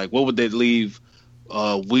Priest? Like, what would they leave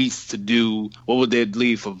Whis to do? What would they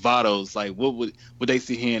leave for Vados? Like, what would they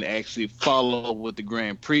see him actually follow with the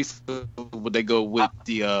Grand Priest? Would they go with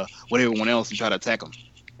with everyone else and try to attack him?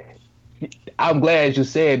 I'm glad you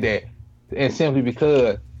said that, and simply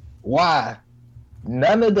because why?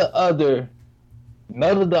 None of the other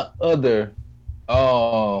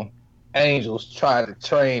angels tried to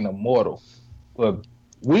train a mortal, but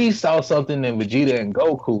we saw something in Vegeta and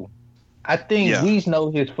Goku. I think we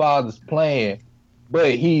know his father's plan,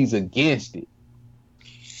 but he's against it.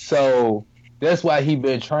 So that's why he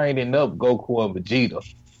been training up Goku and Vegeta.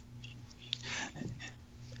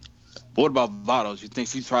 What about Vados? You think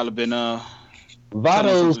she's probably been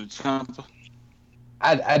Vados?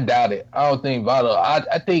 I doubt it. I don't think Vados.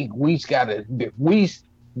 I think Whis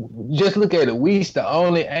just look at it. Whis the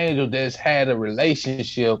only angel that's had a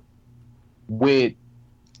relationship with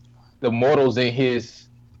the mortals in his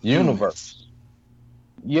universe.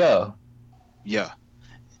 Yeah.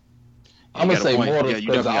 I'm gonna say mortals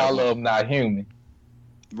because all of them not human.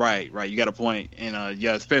 Right. You got a point, and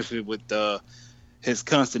especially with his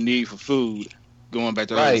constant need for food going back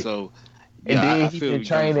to Earth. So, and then he's been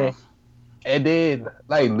training, and then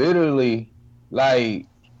literally,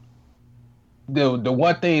 the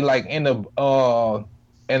one thing like in the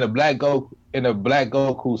Black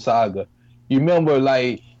Goku saga, you remember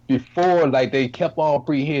like before like they kept on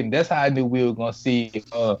pre-hitting. That's how I knew we were gonna see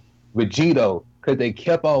Vegito, because they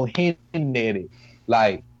kept on hinting at it.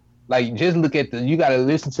 Like just look at you gotta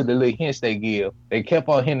listen to the little hints they give. They kept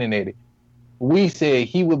on hinting at it. We said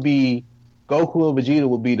Goku and Vegeta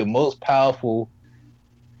would be the most powerful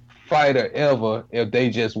fighter ever if they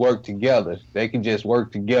just work together. They can just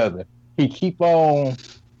work together. He keep on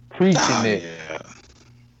preaching it. Yeah.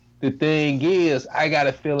 The thing is, I got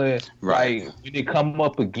a feeling like when it come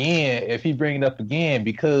up again, if he bring it up again,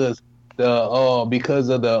 because of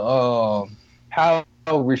the power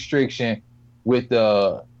restriction with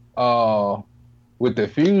the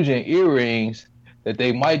fusion earrings, that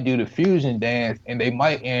they might do the fusion dance and they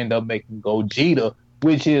might end up making Gogeta,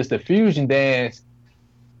 which is the fusion dance.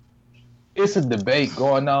 It's a debate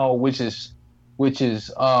going on, which is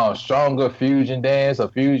stronger, fusion dance or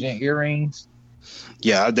fusion earrings.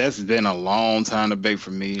 Yeah, that's been a long time debate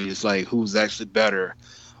for me. It's like, who's actually better?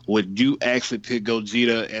 Would you actually pick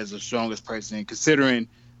Gogeta as the strongest person? Considering,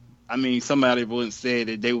 I mean, somebody wouldn't say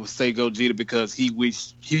that they would say Gogeta because he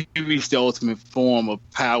reached the ultimate form of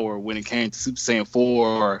power when it came to Super Saiyan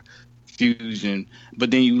 4 fusion. But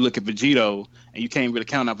then you look at Vegito, and you can't really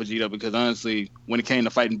count out Vegito because honestly, when it came to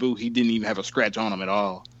fighting Boo, he didn't even have a scratch on him at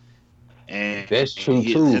all. And that's true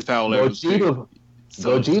too. His power level Gogeta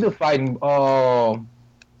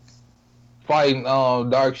fighting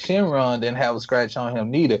Dark Shenron didn't have a scratch on him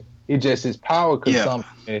neither. It's just his power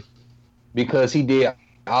consumption because he did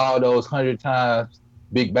all those 100 times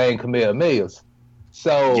Big Bang Kamehamehas.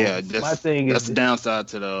 So my thing is that's the downside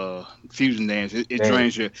to the fusion dance. It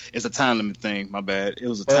drains you. It's a time limit thing. My bad. It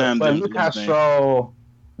was a time limit. But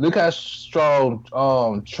look how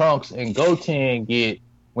strong Trunks and Goten get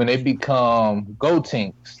when they become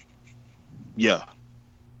Gotenks. Yeah.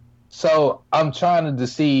 So I'm trying to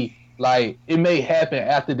see, like, it may happen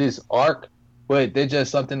after this arc, but they're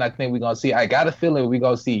just something I think we're gonna see. I got a feeling we're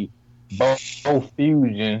gonna see both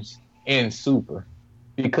fusions in Super.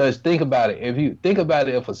 Because think about it. If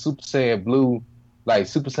a Super Saiyan Blue,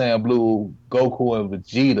 Goku and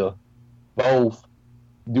Vegeta both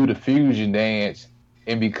do the fusion dance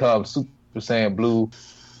and become Super Saiyan Blue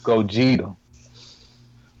Gogeta.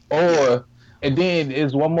 And then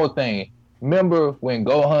there's one more thing. Remember when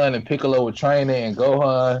Gohan and Piccolo were training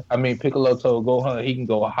and Piccolo told Gohan he can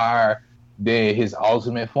go higher than his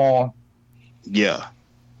ultimate form? Yeah.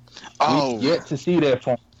 We've yet to see that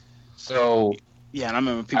form. So... yeah, and I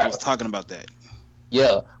remember people was talking about that.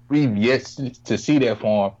 Yeah, we've yet to see that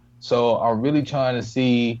form. So I'm really trying to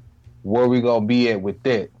see where we're going to be at with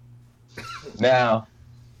that. Now,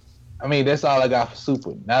 I mean, that's all I got for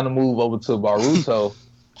Super. Now to move over to Boruto.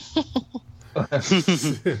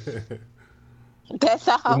 That's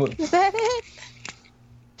all? Is that it?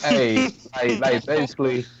 Hey, like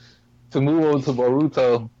basically, to move over to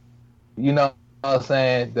Boruto, you know what I'm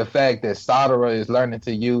saying? The fact that Sadara is learning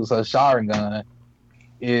to use her Sharingan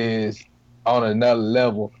is on another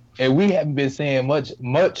level. And we haven't been seeing much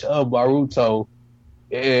of Boruto.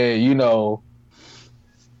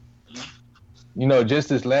 Just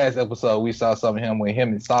this last episode, we saw some of him when him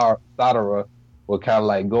and Sadara were kind of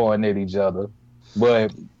like going at each other.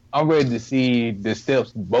 But I'm ready to see the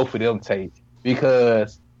steps both of them take,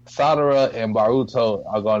 because Sadara and Boruto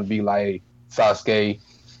are going to be like Sasuke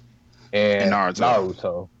and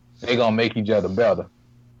Naruto. They're going to make each other better.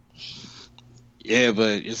 Yeah,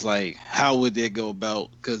 but it's like, how would they go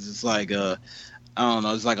about? Because it's like, I don't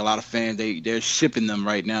know. It's like a lot of fans, they're shipping them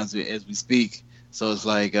right now as we speak. So it's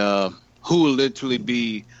like, who will literally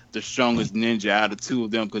be the strongest ninja out of two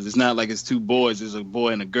of them? Because it's not like it's two boys. It's a boy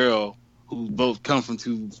and a girl who both come from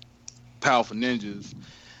two powerful ninjas.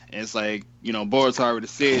 And it's like, Boruto already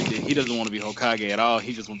said that he doesn't want to be Hokage at all.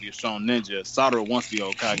 He just wants to be a strong ninja. Sadara wants to be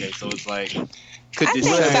Hokage. So it's like, I think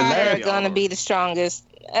Sadara is going to be the strongest.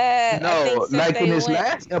 No, like in this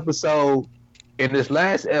last episode,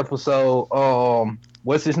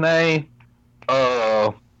 what's his name?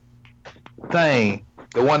 The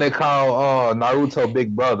one they call Naruto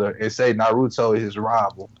Big Brother and say Naruto is his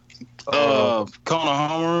rival.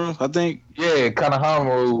 Konohamaru, I think. Yeah,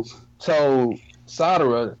 Konohamaru told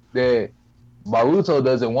Sadara that Boruto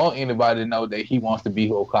doesn't want anybody to know that he wants to be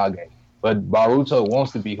Hokage, but Boruto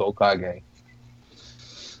wants to be Hokage.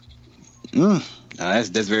 That's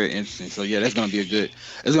very interesting. So yeah, it's gonna be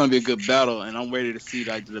a good battle, and I'm ready to see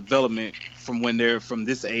like the development from when they're from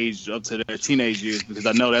this age up to their teenage years, because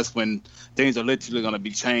I know that's when things are literally gonna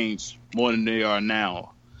be changed more than they are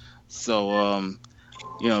now. So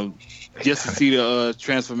you know, just to see the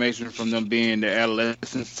transformation from them being their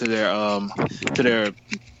adolescents to their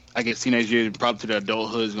I guess teenage years, probably to their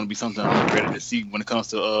adulthood is going to be something I'm ready to see when it comes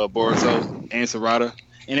to Boruto and Sarada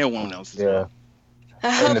and everyone else. Yeah.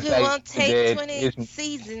 I hope it won't take 20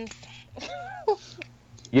 seasons.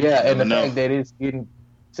 Yeah, and the fact that it's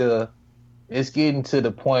getting to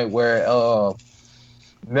the point where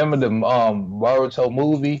remember the Boruto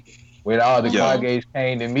movie when all the Kage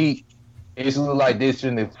came to meet? It looks like this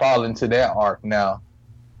shouldn't fall into that arc now.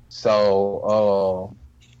 So,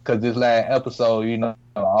 because this last episode, you know,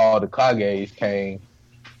 all the Kage came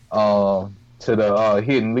to the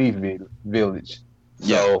Hidden Leaf Village.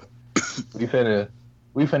 So we finna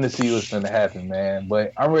see what's gonna happen, man.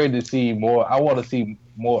 But I'm ready to see more. I want to see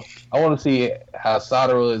more. I want to see how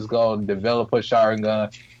Satoru is gonna develop her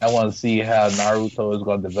Sharingan. I want to see how Naruto is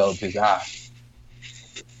gonna develop his eye.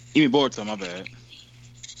 You mean Boruto? My bad.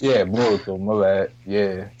 Yeah, Boruto. My bad.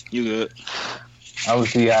 Yeah, you good? I want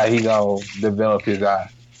to see how he gonna develop his eye.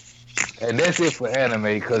 And that's it for anime,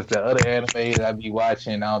 because the other animes I be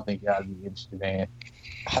watching, I don't think y'all be interested in.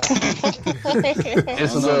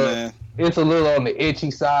 It's a little on the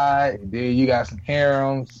itchy side. And then you got some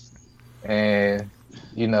harems, and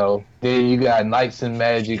you know, then you got Knights and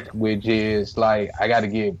Magic, which is like I got to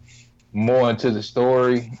get more into the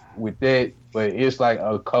story with that. But it's like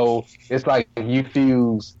it's like if you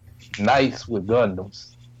fuse Knights with Gundams.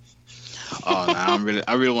 Oh, no,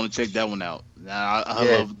 I really want to check that one out.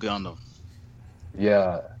 I love Gundam.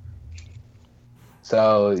 Yeah.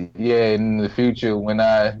 So yeah, in the future, when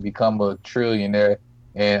I become a trillionaire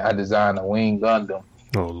and I design a wing Gundam.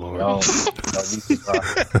 Oh Lord!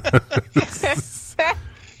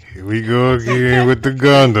 Here we go again with the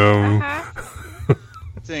Gundam. I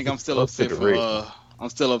think I'm still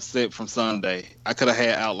upset from Sunday. I could have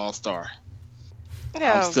had Outlaw Star.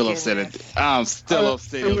 I'm still upset. I'm still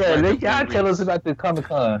upset. Y'all tell us about the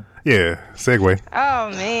Comic-Con. Yeah, segue. Oh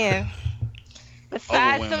man!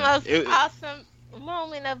 Besides the most awesome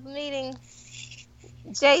moment of meeting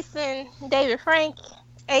Jason David Frank,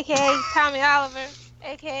 aka Tommy Oliver,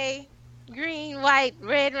 aka Green, White,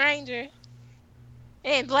 Red Ranger,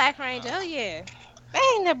 and Black Ranger. Oh yeah,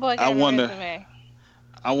 ain't that boy got a resume.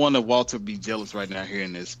 I wonder Walter be jealous right now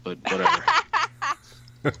hearing this, but whatever.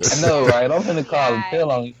 I know, right? I'm gonna call him.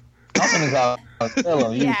 Tell on you.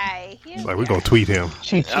 Yeah, like we're gonna tweet him.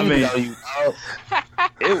 I mean,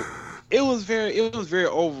 it was very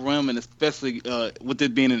overwhelming, especially with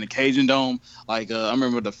it being in the Cajun Dome. Like I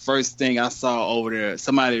remember the first thing I saw over there,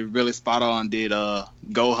 somebody really spot on did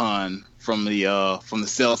Gohan from the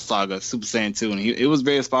Cell Saga Super Saiyan 2, and it was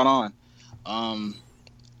very spot on.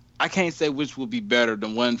 I can't say which would be better, the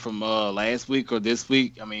one from last week or this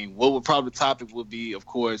week. I mean, what would probably the topic would be, of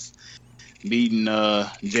course, meeting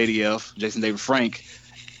JDF, Jason David Frank.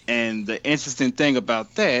 And the interesting thing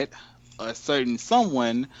about that, a certain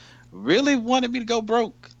someone really wanted me to go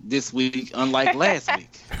broke this week, unlike last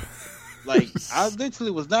week. Like, I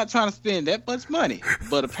literally was not trying to spend that much money.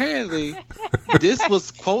 But apparently, this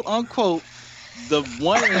was, quote unquote, the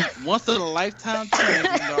once in a lifetime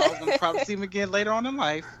chance. You know, I was going to probably see him again later on in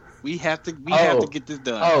life. We have to get this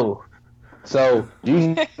done. Oh, so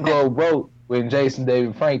you can go broke with Jason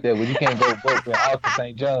David Frank there, but you can't go broke with Austin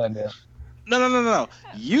St. John there. No.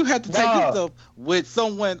 You have to take this up with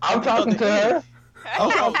someone. I'm talking to her.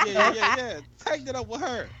 Oh, yeah. Take that up with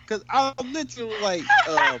her. Because I'm literally like,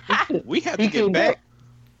 we have to get back.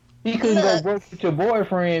 He couldn't go broke with your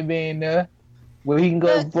boyfriend being there. Well, he can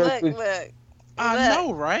go broke with... Look. I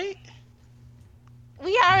know, right?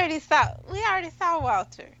 We already saw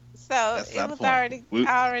Walter. So it was already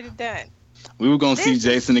done. We were going to see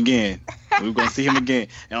Jason again. We were going to see him again.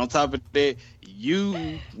 And on top of that,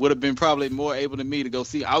 you would have been probably more able than me to go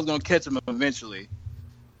see. I was going to catch him eventually.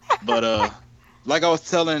 But like I was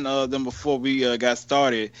telling them before we got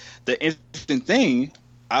started, the interesting thing,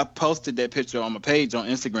 I posted that picture on my page on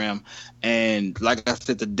Instagram. And like I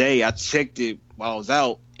said today, I checked it while I was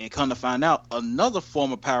out. And come to find out, another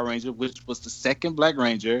former Power Ranger, which was the second Black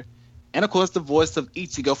Ranger, and of course the voice of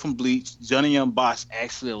Ichigo from Bleach, Johnny M. Bosch,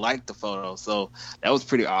 actually liked the photo. So that was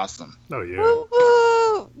pretty awesome. Oh yeah.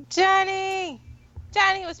 Woo-hoo! Johnny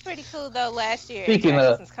was pretty cool though last year. Speaking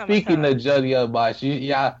of Johnny M. Bosch,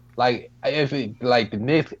 yeah, like if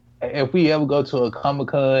we ever go to a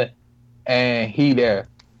Comic-Con and he there,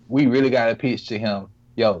 we really gotta pitch to him.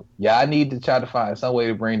 Yo, I need to try to find some way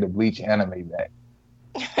to bring the Bleach anime back.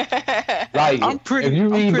 Like, if you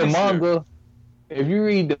read the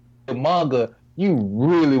manga, you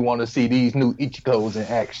really want to see these new Ichigos in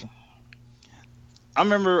action. I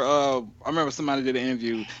remember somebody did an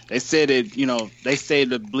interview. They said that, they say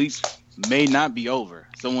the Bleach may not be over.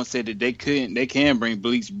 Someone said that they can bring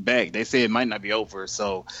Bleach back. They say it might not be over.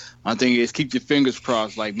 So my thing is keep your fingers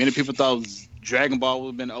crossed. Like many people thought Dragon Ball would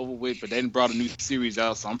have been over with, but they didn't brought a new series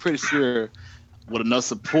out. So I'm pretty sure with enough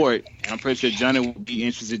support, and I'm pretty sure Johnny will be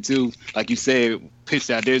interested too. Like you said,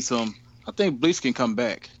 pitched out there to him. I think Bleach can come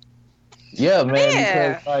back. Yeah,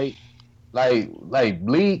 man. Because like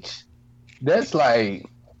Bleach, that's like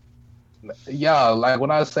y'all. Like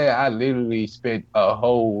when I say I literally spent a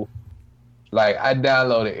whole. Like, I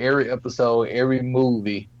downloaded every episode, every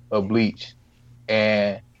movie of Bleach,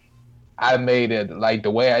 and I made it, like,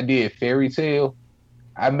 the way I did Fairy Tail,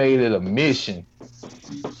 I made it a mission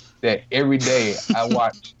that every day I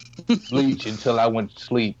watched Bleach until I went to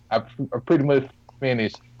sleep. I pretty much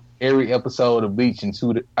finished every episode of Bleach in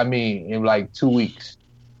like 2 weeks.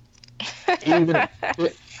 Even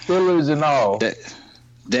fillers and all.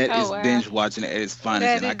 That is binge watching at its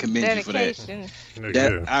finest, and I commend you for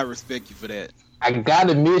that. I respect you for that. I got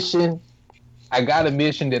a mission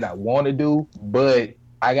that I want to do, but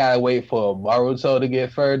I gotta wait for Boruto to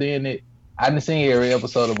get further in it. I didn't see every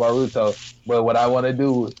episode of Boruto, but what I want to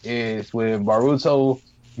do is when Boruto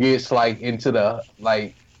gets into the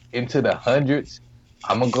hundreds,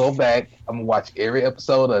 I'm gonna go back. I'm gonna watch every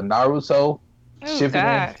episode of Naruto,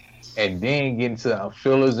 Shippuden, and then get into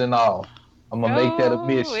fillers and all. I'm gonna make that a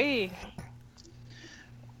mission.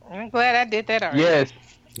 I'm glad I did that already. Yes.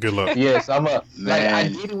 Good luck. Yes, I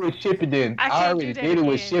did it with Shippuden. I already did it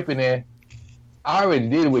with Shippuden.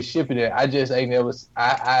 I just ain't never.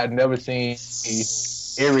 I never seen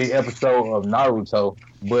every episode of Naruto,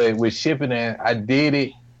 but with Shippuden, I did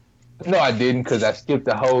it. No, I didn't because I skipped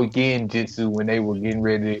the whole Genjutsu when they were getting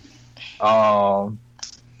ready.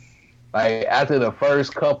 Like after the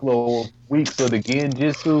first couple of weeks of the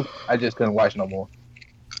Genjutsu, I just couldn't watch no more.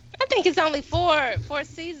 I think it's only four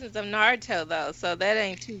seasons of Naruto though, so that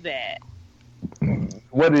ain't too bad.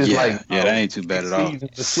 What is that ain't too bad at all.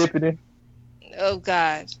 Shippuden? Oh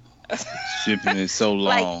God. Shippuden is so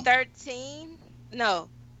long. Like 13? No.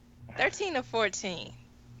 13 or 14.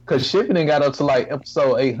 Cause Shippuden got up to like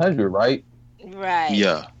episode 800, right? Right.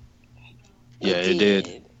 Yeah. Yeah, it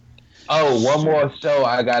did. Oh, one more show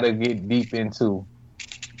I gotta get deep into.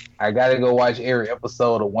 I gotta go watch every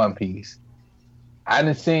episode of One Piece. I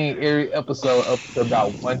done seen every episode up to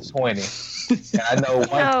about 120. And I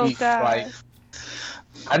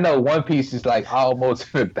know One Piece is like almost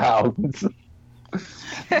in the thousands.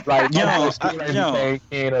 Like almost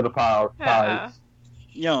everything of the power.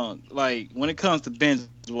 Young, like when it comes to binge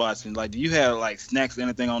watching, like do you have like snacks or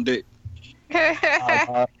anything on deck?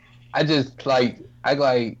 I just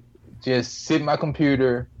sit my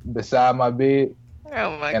computer beside my bed.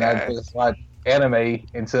 Oh my God. I just watch anime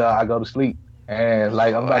until I go to sleep. And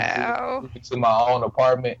like I'm about to my own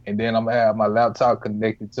apartment, and then I'm gonna have my laptop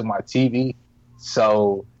connected to my TV.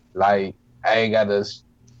 So like I ain't gotta,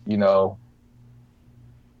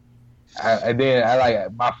 and then I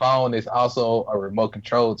like my phone is also a remote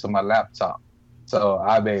control to my laptop. So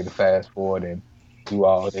I'll be able to fast forward and do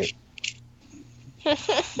all that.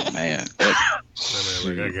 Man, look,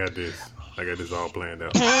 I got this all planned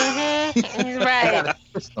out. Right.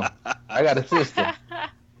 I got a system.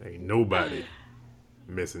 Ain't nobody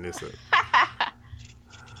messing this up.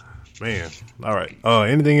 Man. All right.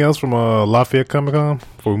 Anything else from Lafayette Comic Con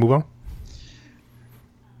before we move on?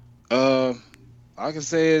 All I can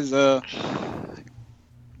say is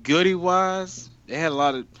goodie wise, they had a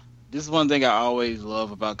lot of. This is one thing I always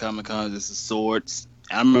love about Comic Con is the swords.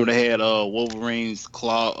 I remember they had Wolverine's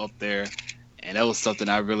claw up there, and that was something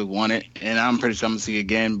I really wanted, and I'm pretty sure I'm gonna see it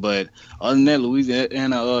again. But other than that,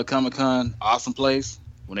 Louisiana Comic Con, awesome place.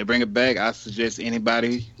 When they bring it back, I suggest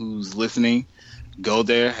anybody who's listening, go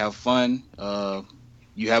there, have fun.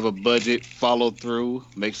 You have a budget, follow through.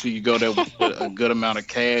 Make sure you go there with a good amount of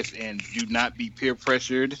cash, and do not be peer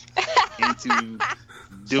pressured into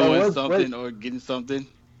doing something or getting something.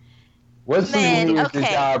 What souvenirs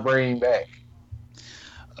did y'all bring back?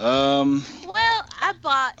 Well, I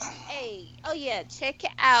bought check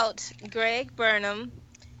out Greg Burnham.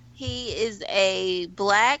 He is a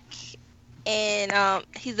black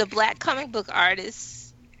comic book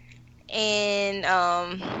artist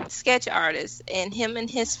and sketch artist, and him and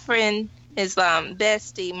his friend, his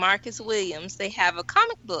bestie Marcus Williams, they have a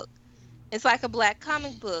comic book. It's like a black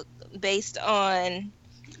comic book based on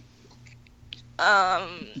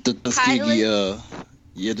the Tuskegee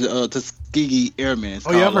the Tuskegee Airmen.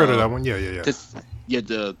 Oh yeah, I've heard of that one. Yeah.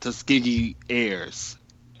 The Tuskegee Airs.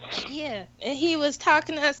 Yeah, and he was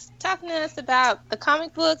talking to us about the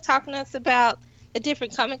comic book, talking to us about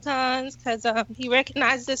different Comic Cons because he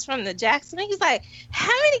recognized us from the Jackson. He's like,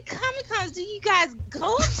 "How many Comic Cons do you guys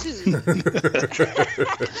go to?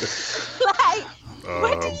 Like,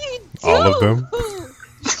 what do you do?" All of them.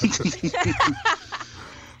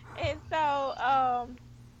 And so,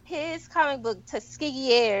 his comic book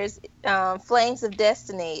Tuskegee Airs, Flames of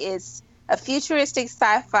Destiny, is a futuristic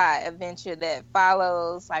sci-fi adventure that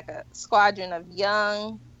follows like a squadron of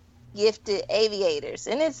young, gifted aviators,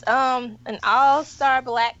 and it's an all-star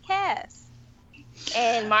black cast.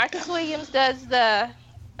 And Marcus Williams does the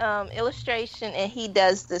illustration, and he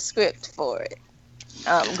does the script for it.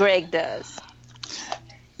 Greg does,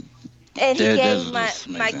 and he gave my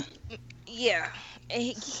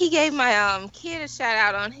he gave my kid a shout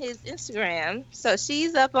out on his Instagram. So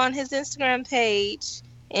she's up on his Instagram page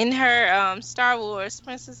in her Star Wars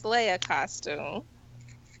Princess Leia costume.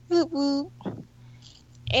 Whoop whoop.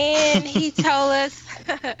 And he told us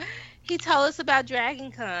about Dragon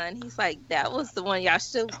Con. He's like, that was the one y'all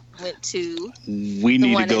should went to. We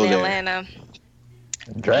need to go there. Atlanta.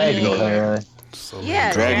 Dragon Con.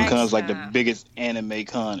 Yeah, Dragon Con's like the biggest anime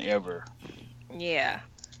con ever. Yeah.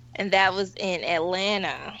 And that was in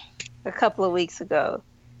Atlanta a couple of weeks ago.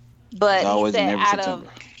 But he said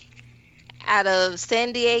out of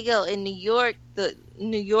San Diego and New York, the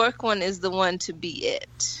New York one is the one to be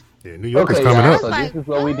it. Yeah, New York is coming up. So this is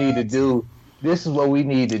what we need to do. This is what we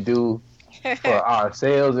need to do for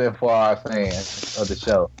ourselves and for our fans of the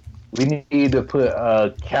show. We need to put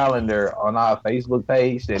a calendar on our Facebook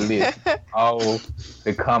page that lists all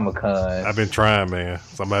the Comic Cons. I've been trying, man.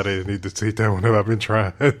 Somebody need to see that one. I've been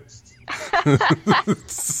trying.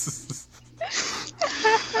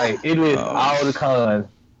 Like, it lists all the cons,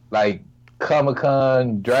 like Comic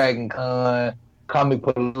Con, Dragon Con, Comic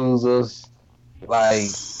Paloozas, like,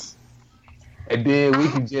 and then we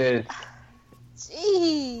can just.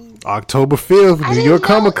 Jeez. October 5th, New York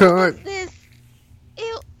Comic Con.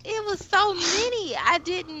 It was so many. I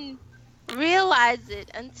didn't realize it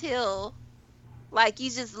until, like, you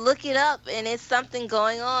just look it up and it's something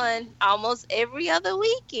going on almost every other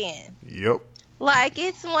weekend. Yep. Like,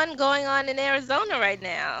 it's one going on in Arizona right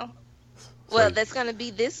now. Well, that's going to be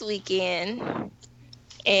this weekend.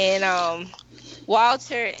 And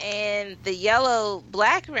Walter and the yellow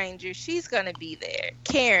Black Ranger, she's going to be there.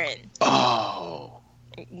 Karen. Oh.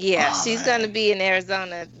 Yeah, she's going to be in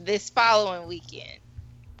Arizona this following weekend.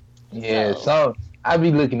 Yeah, so I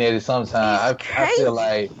be looking at it sometimes. I feel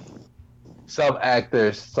like some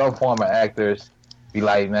former actors be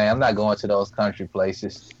like, man, I'm not going to those country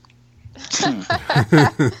places.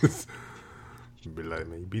 Be like,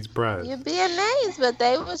 man, you'd be surprised. You'd be amazed, but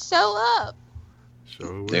they will show up.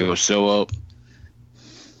 They will show up.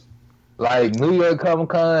 Like New York Comic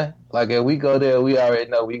Con, like if we go there, we already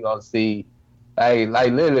know we gonna see. Like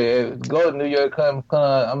literally, if go to New York Comic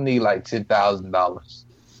Con, I'm gonna need like $10,000.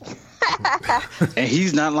 And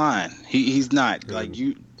he's not lying. He's not. Like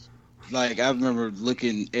I remember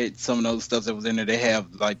looking at some of those stuff that was in there. They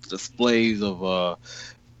have like displays of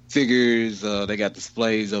figures. They got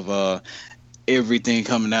displays of everything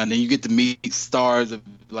coming out. And then you get to meet stars of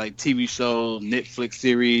like TV shows, Netflix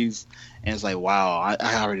series, and it's like, wow,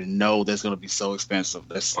 I already know that's gonna be so expensive.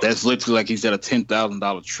 That's literally, like he said, a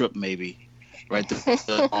 $10,000 trip maybe. Right there,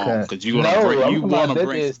 because you want to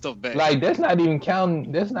bring stuff back. Like that's not even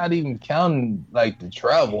counting like the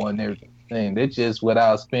travel and everything. That's just what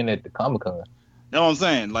I'll spend at the Comic Con. You know what I'm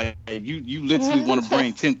saying? Like you literally want to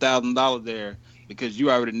bring $10,000 there because you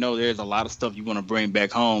already know there's a lot of stuff you want to bring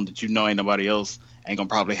back home that you know ain't nobody else ain't gonna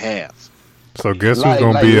probably have. So guess who's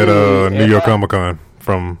gonna be at New York Comic Con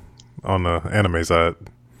from on the anime side?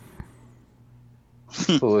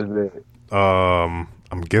 Who is that?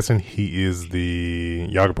 I'm guessing he is the.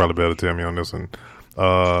 Y'all could probably better tell me on this one.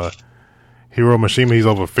 Hiro Mashima. He's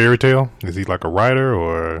over Fairy Tail. Is he like a writer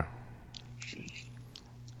or?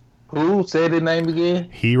 Who said his name again?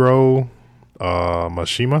 Hiro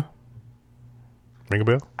Mashima. Ring a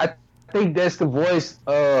bell? I think that's the voice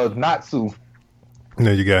of Natsu.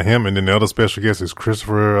 Now you got him, and then the other special guest is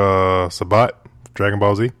Christopher Sabat, Dragon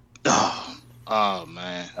Ball Z. Oh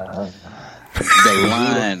man, the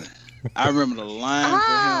line. I remember the line for him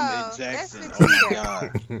at Jackson. Oh my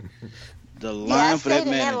god, the line for that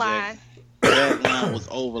man at Jackson. That line was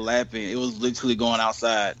overlapping. It was literally going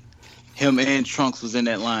outside. Him and Trunks was in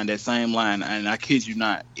that line, that same line, and I kid you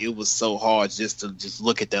not, it was so hard just to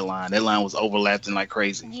look at that line. That line was overlapping like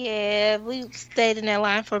crazy. Yeah, we stayed in that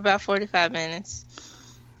line for about 45 minutes.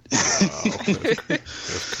 Wow.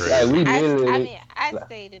 That's crazy. Like, I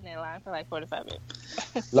stayed in that line for like 45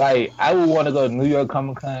 minutes. Like, I would want to go to New York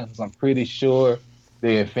Comic Con because I'm pretty sure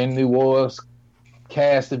the Infinity Wars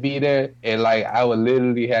cast to be there, and like I would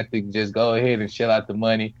literally have to just go ahead and shell out the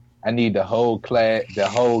money. I need the whole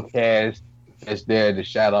cast that's there to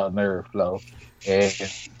shout out Nerd Flow, and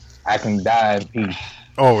I can die in peace.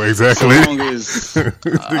 Oh, exactly. So long as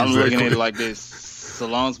I'm looking at it like this, so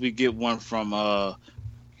long as we get one from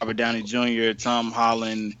Robert Downey Jr., Tom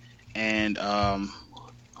Holland, and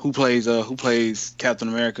who plays Captain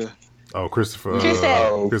America? Oh, Chris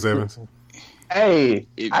Evans. Hey,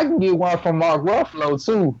 I can get one from Mark Ruffalo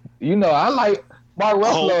too. You know, I like Mark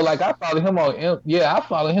Ruffalo. Oh. Like I follow him on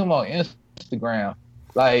Instagram.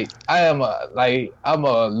 Like I'm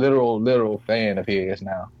a literal fan of his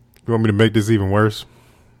now. You want me to make this even worse?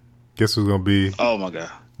 Guess who's gonna be? Oh my god,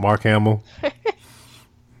 Mark Hamill. Yep.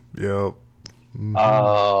 Mm-hmm.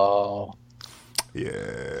 Oh. Yeah.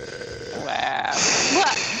 Wow.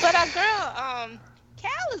 But our girl,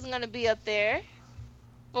 Cal is gonna be up there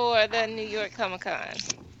for the New York Comic-Con.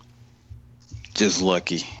 just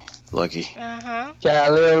lucky. Cal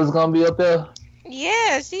was gonna be up there.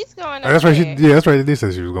 Yeah, she's going. That's right. That's right. They did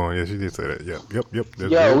say she was going. Yeah, she did say that. Yep.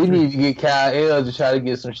 We need to get Kyle L to try to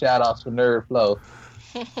get some shout outs for Nerd Flow.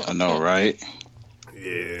 I know, right?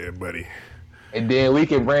 Yeah, buddy. And then we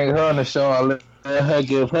can bring her on the show and let her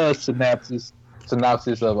give her synopsis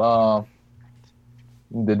of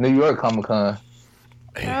the New York Comic Con.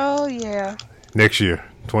 Oh yeah. Next year,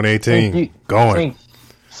 2018. Going.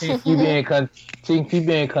 She be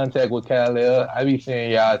in contact with Kyle L. I be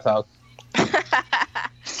seeing y'all talk.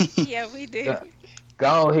 Yeah, we do.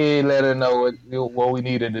 Go ahead and let her know what we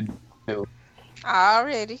needed to do.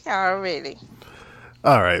 Already.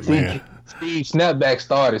 All right, man. Steve Snapback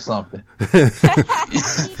started something.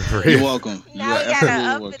 You're welcome. Now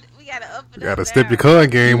we gotta up it. You gotta step your con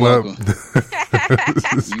game up.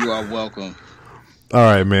 You are welcome. All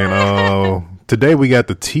right, man. Today we got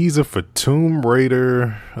the teaser for Tomb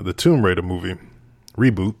Raider, the Tomb Raider movie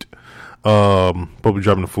reboot. Probably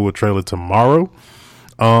dropping the full trailer tomorrow.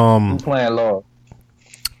 Who's playing Laura?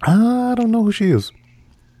 I don't know who she is.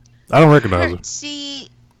 I don't recognize her.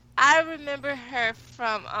 I remember her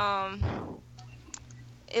from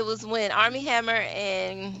it was when Armie Hammer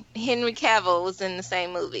and Henry Cavill was in the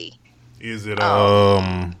same movie. Is it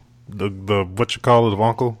the what you call it,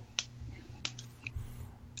 Ivanka?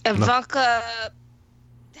 Ivanka.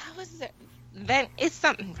 How was it? It's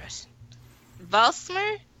something Russian.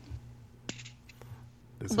 Volsmer.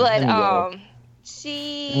 But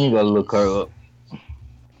she. You gotta look her up.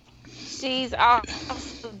 She's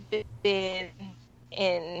also been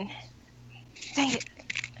in. Dang it!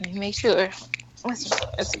 Let me make sure. What's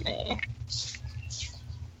her name?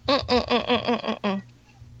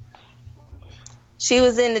 She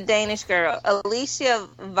was in The Danish Girl, Alicia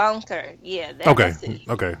Vonker. Yeah. That's it.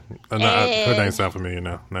 Okay. Her name sounds familiar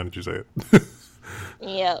now. Now that you say it.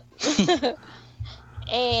 Yep.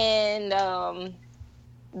 And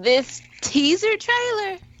this teaser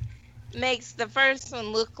trailer makes the first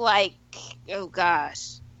one look like, oh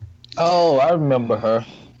gosh. Oh, I remember her.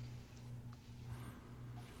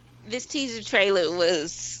 This teaser trailer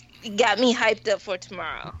got me hyped up for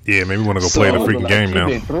tomorrow. Yeah, maybe want to go play the freaking game now.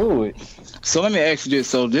 Through it. So let me ask you this: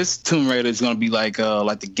 so this Tomb Raider is gonna be like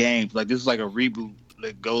the game, like this is like a reboot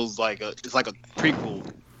that goes it's like a prequel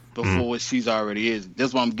before what she's already is.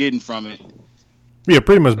 That's what I'm getting from it. Yeah,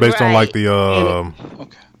 pretty much based on like the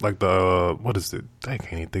like the what is it? I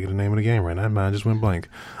can't even think of the name of the game right now. Mine just went blank.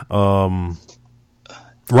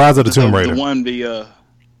 Rise of the Tomb Raider. The one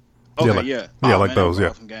like those.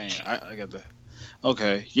 Yeah, game. I got that.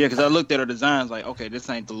 Okay, yeah, because I looked at her designs like, okay, this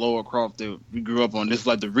ain't the Lara Croft that we grew up on. This is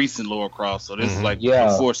like the recent Lara Croft, so this is like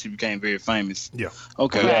before she became very famous. Yeah.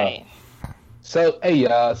 Okay. Right. So, hey,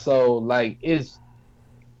 y'all. So, like, it's,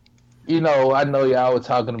 I know y'all were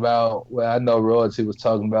talking about, I know Royalty was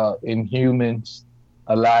talking about Inhumans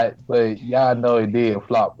a lot, but y'all know it did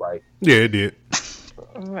flop, right? Yeah, it did.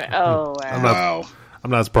 Oh, wow.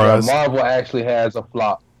 I'm not surprised. Marvel actually has a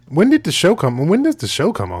flop. When did the show come? When does the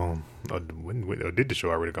show come on? Or did the show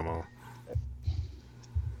already come on?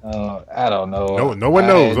 I don't know. No one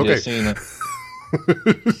knows. Okay.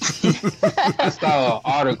 I saw an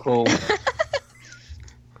article.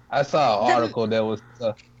 That was.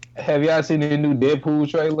 Have y'all seen the new Deadpool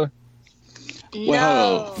trailer?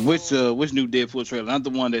 Well, which new Deadpool trailer? Not the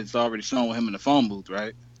one that's already shown with him in the phone booth,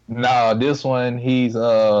 right? No, this one he's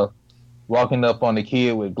walking up on a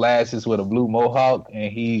kid with glasses with a blue mohawk,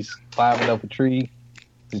 and he's climbing up a tree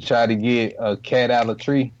to try to get a cat out of a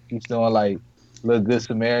tree. He's doing like little Good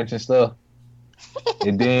Samaritan stuff.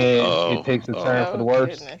 And then it takes a turn for the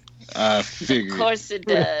worse. Goodness. I figured. Of course it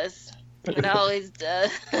does. It always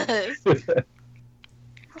does.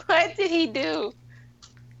 What did he do?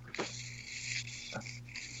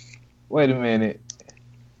 Wait a minute.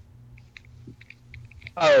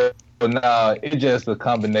 Oh no, it's just a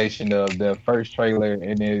combination of the first trailer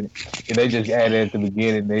and then they just added at the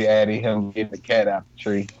beginning. They added him getting the cat out the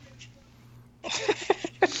tree.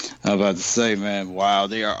 I'm about to say, man, wow,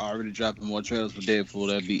 they are already dropping more trailers for Deadpool.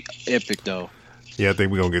 That'd be epic, though. Yeah, I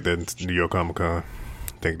think we're gonna get that in New York Comic Con. I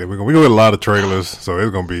think that we're gonna get a lot of trailers, so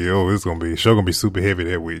it's gonna be super heavy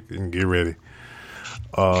that week. You can get ready.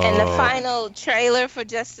 And the final trailer for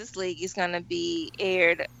Justice League is gonna be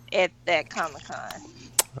aired at that Comic Con.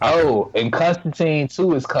 Oh, and Constantine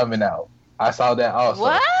 2 is coming out. I saw that also.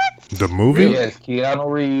 What? The movie? Yes,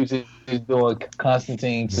 Keanu Reeves is doing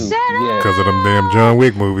Constantine 2. Shut up! Because of them damn John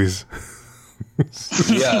Wick movies.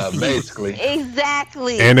 Yeah, basically.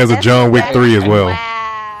 Exactly. And there's a John Wick 3 as well.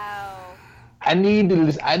 Wow. I need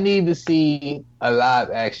to see a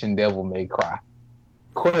live action Devil May Cry.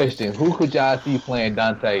 Question: who could y'all see playing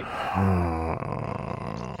Dante?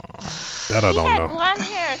 That I don't know. Blonde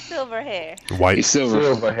hair or silver hair? White.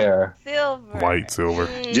 Silver hair. Silver. White, silver.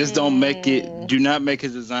 Just don't make it. Do not make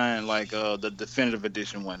his design like the definitive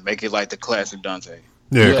edition one. Make it like the classic Dante.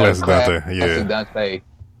 Yeah, classic Dante. Classic Dante.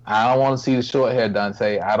 I don't want to see the short hair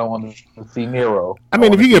Dante. I don't want to see Nero. I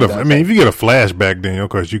mean, if you get a flashback, then of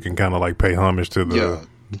course you can kind of like pay homage to the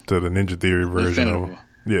Ninja Theory version of it.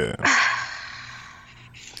 Yeah.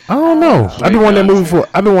 I don't know. I've been wanting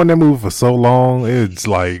that movie for so long. It's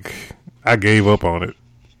like I gave up on it.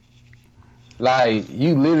 Like,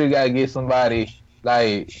 you literally gotta get somebody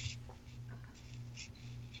like,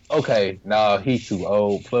 okay, no, he's too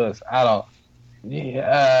old. Plus, I don't.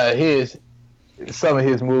 Some of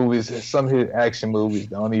his movies, some of his action movies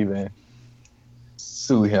don't even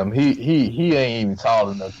suit him. He ain't even tall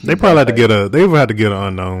enough. They probably had to get an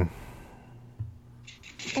unknown.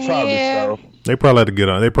 Probably so. They probably had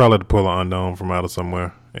to pull an unknown from out of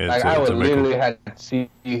somewhere. Like, I would literally have to see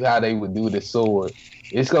how they would do the sword.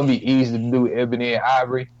 It's gonna be easy to do Ebony and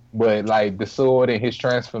Ivory, but like the sword and his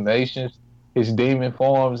transformations, his demon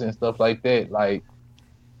forms and stuff like that, like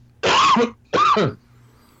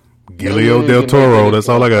Guillermo del Toro. That's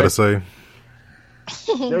all I gotta say.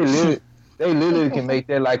 They literally can make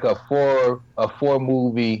that like a four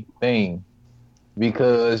movie thing,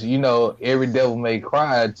 because every Devil May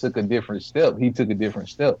Cry took a different step. He took a different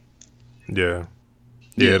step. Yeah.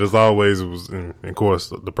 There's always and of course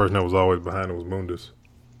the person that was always behind it was Mundus.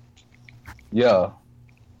 Yeah.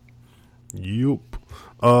 Yup.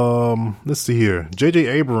 Let's see here. J.J.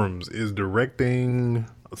 Abrams is directing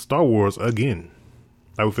Star Wars again.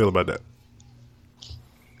 How we feel about that?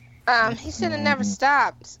 He should have never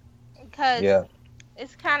stopped, because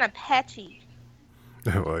it's kind of patchy.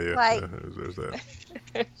 Well, yeah, like, there's that.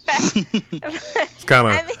 It's kind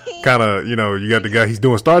of, you got the guy. He's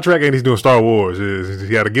doing Star Trek and he's doing Star Wars. He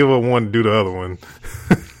got to give up one to do the other one.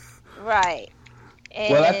 Right.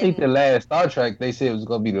 And well, I think the last Star Trek, they said it was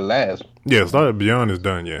going to be the last. Yeah, Star Beyond is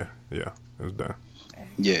done. Yeah, it's done.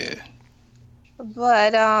 Yeah.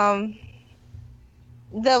 But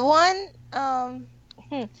the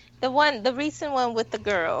recent one with the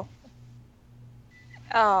girl,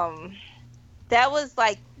 that was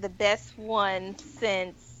like the best one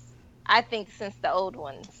since the old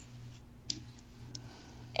ones.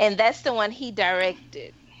 And that's the one he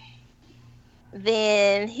directed.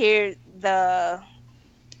 Then here, the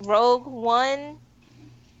Rogue One.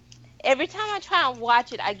 Every time I try and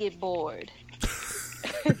watch it, I get bored.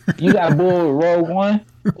 You got bored with Rogue One?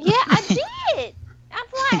 Yeah, I did. I'm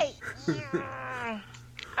like,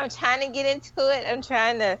 I'm trying to get into it. I'm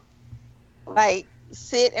trying to like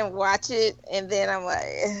sit and watch it, and then I'm like,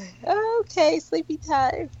 okay, sleepy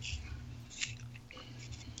time.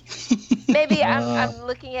 Maybe I'm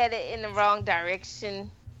looking at it in the wrong direction,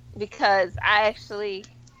 because I actually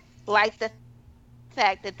like the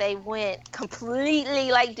fact that they went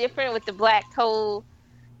completely like different with the black hole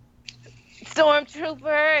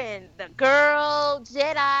stormtrooper and the girl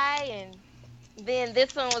Jedi, and then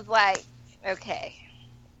this one was like, okay,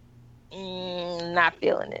 not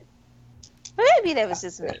feeling it. Maybe that was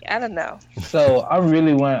just me. I don't know. So I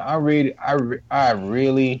really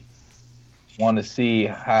want to see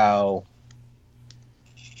how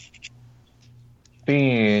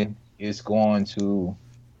Finn is going to.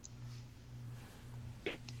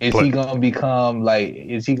 Is he going to become like?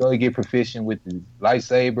 Is he going to get proficient with the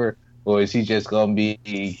lightsaber, or is he just going to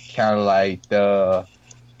be kind of like the?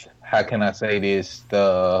 How can I say this?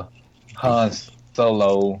 The Han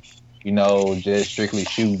Solo, just strictly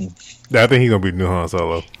shooting. Yeah, I think he's gonna be the new Han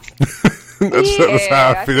Solo. That's how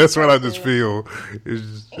I feel. That's what I just feel. It's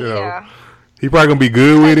just, he probably gonna be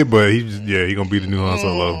good with it, but he's gonna be the new Han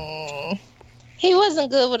Solo. He wasn't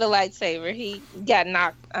good with a lightsaber. He got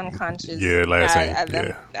knocked unconscious. Yeah, last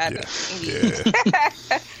scene.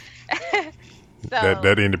 So,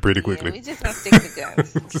 that ended pretty quickly. We just gonna stick to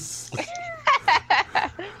guns.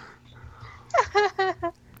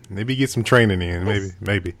 Maybe get some training in.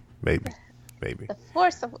 Maybe. The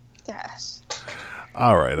Force of gosh.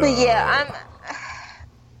 All right. But yeah,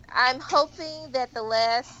 I'm hoping that The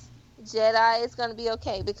Last Jedi is gonna be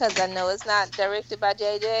okay because I know it's not directed by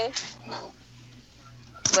JJ.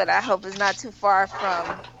 But I hope it's not too far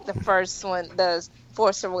from the first one, The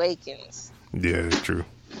Force Awakens. Yeah, it's true.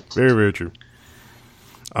 Very, very true.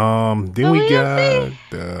 Then we got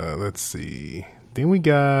let's see. Then we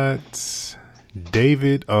got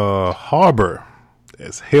David Harbour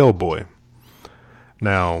as Hellboy.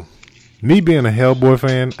 Now, me being a Hellboy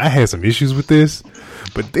fan, I had some issues with this.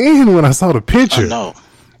 But then when I saw the picture,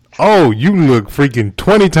 oh, you look freaking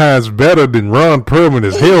 20 times better than Ron Perlman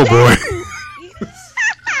as Hellboy.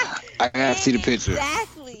 I gotta see the picture.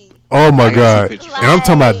 Exactly. Oh my God. And I'm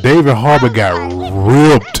talking about David Harbour got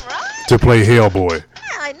ripped to play Hellboy.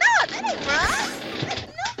 I know, that ain't Ron.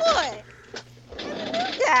 That's a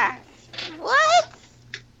new guy. What?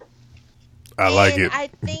 I like it. I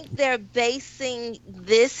think they're basing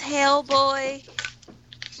this Hellboy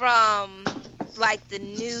from like the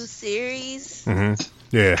new series. Mm-hmm.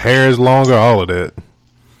 Yeah, hair is longer, all of that.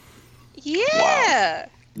 Yeah. Wow.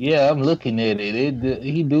 Yeah, I'm looking at it.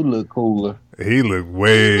 He do look cooler. He look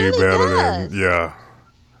way better than, yeah.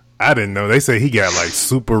 I didn't know. They say he got like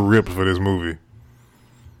super ripped for this movie.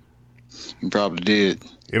 He probably did.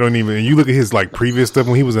 You don't even, you look at his like previous stuff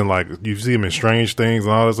when he was in like, you see him in Strange Things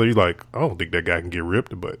and all that, so you're like, I don't think that guy can get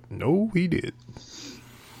ripped, but no, he did.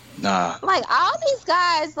 Nah. Like all these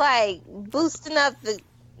guys like boosting up the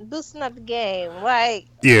game. Like,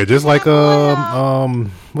 yeah, just like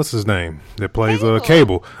what's his name that plays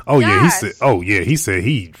Cable. He said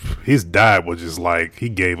his diet was just like he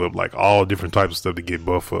gave up like all different types of stuff to get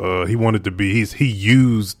buff. He wanted to be he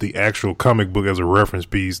used the actual comic book as a reference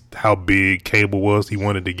piece, how big Cable was. He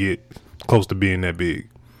wanted to get close to being that big.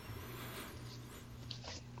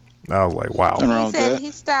 I was like, wow. He said he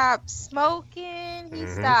stopped smoking, he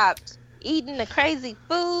stopped eating the crazy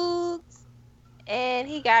foods. And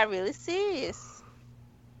he got really serious.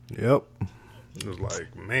 Yep. It was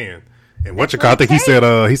like, man. And what you call? I think he said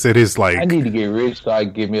his like. I need to get rich so I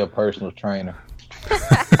can get me a personal trainer.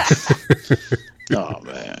 Oh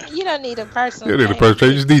man. You don't need a personal. You don't need a personal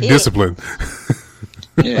trainer. You just need discipline.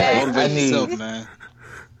 Yeah, motivate yourself, man.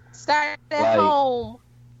 Start at home.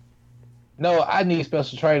 No, I need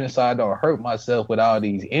special training so I don't hurt myself with all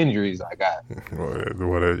these injuries I got.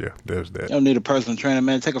 Whatever, yeah, there's that. You don't need a personal trainer,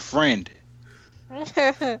 man. Take a friend.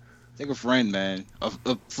 Take a friend, man.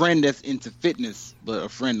 A friend that's into fitness, but a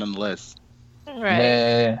friend nonetheless. Right.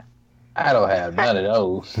 Man, I don't have none of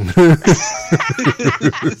those. Yo,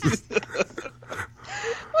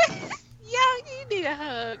 you need a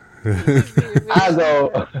hug.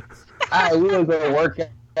 We'll go work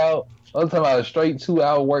out. I'm talking about a straight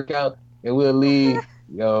 2-hour workout, and we'll leave.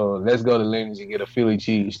 Yo, let's go to Lenny's and get a Philly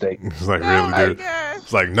cheesesteak. It's like, really, dude.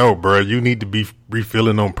 It's like, no, bro, you need to be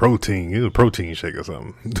refilling on protein. Get a protein shake or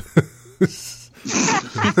something. It's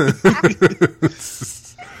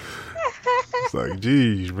like,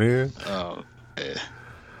 geez, man. Oh, yeah.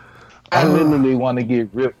 I literally want to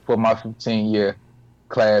get ripped for my 15-year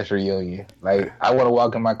class reunion. Like, I want to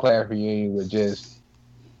walk in my class reunion with just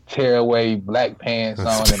tearaway black pants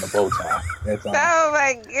on and a bow tie. That's all. Oh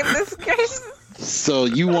my goodness gracious. So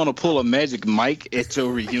you want to pull a Magic Mike at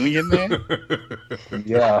your reunion, man?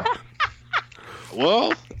 Yeah.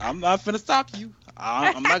 Well, I'm not finna stop you.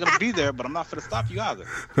 I'm not gonna be there, but I'm not finna stop you either.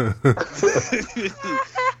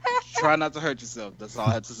 Try not to hurt yourself. That's all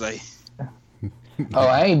I have to say. Oh,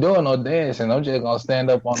 I ain't doing no dancing. I'm just gonna stand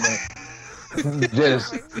up on the,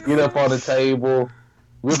 just get up on the table,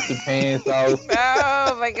 rip the pants off.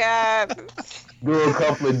 Oh my God. Do a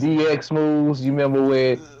couple of DX moves. You remember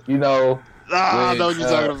when, you know? I know what you're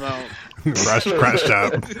talking about. Crash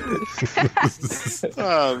chop.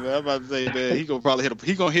 Oh man, I'm about to say, man, he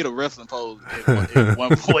gonna hit a wrestling pose at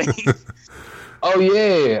one point. Oh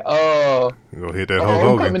yeah, you gonna hit that Hulk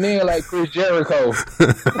Hogan coming in like Chris Jericho.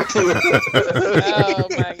 Oh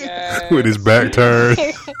my God, with his back turned.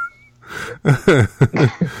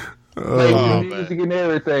 Like music and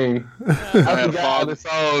everything. I forgot how the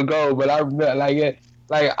song go, but I remember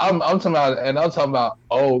I'm talking about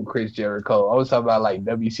old Chris Jericho. I was talking about like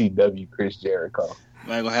WCW Chris Jericho.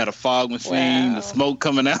 Man, gonna have a fog machine, the smoke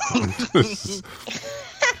coming out.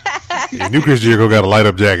 Yeah, new Chris Jericho got a light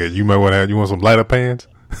up jacket. You might want some light up pants.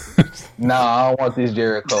 No, I don't want this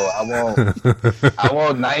Jericho. I want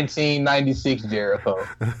 1996 Jericho.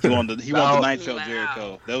 He want the night show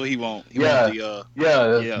Jericho. That's what he want. He want the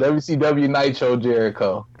WCW night show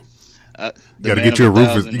Jericho. You got to get you a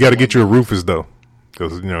Rufus. You got to get you a Rufus though,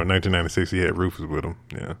 because in 1996 he had Rufus with him.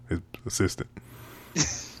 Yeah, his assistant.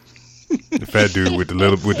 The fat dude with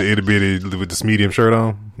the itty bitty with the medium shirt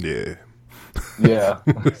on. Yeah. Yeah.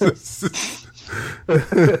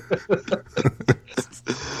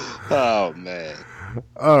 Oh man.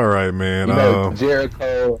 All right, man.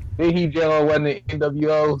 Jericho. Did he join one of the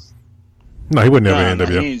NWOs? No, he wasn't never in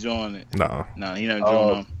NWO. He ain't joined it. No, he never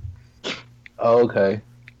joined them. Oh, okay.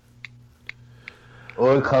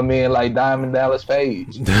 Or come in like Diamond Dallas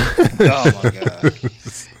Page. Oh my god.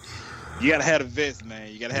 You gotta have a vest,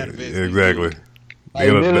 man. You gotta have a vest. Exactly.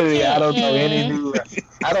 Like, literally, I don't know any new wrestlers.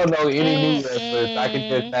 I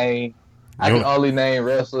can only name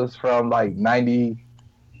wrestlers from like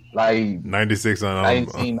 96 on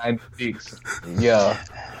 1996. Yeah.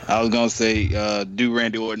 I was gonna say, do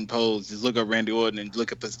Randy Orton pose. Just look up Randy Orton and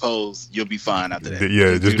look up his pose. You'll be fine after that.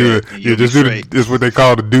 Yeah, just do it. Yeah, just do it. It's what they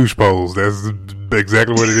call the douche pose. That's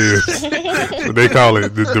exactly what it is. What they call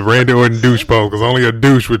it, the Randy Orton douche pose, because only a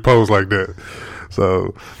douche would pose like that.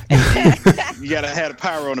 So you gotta have a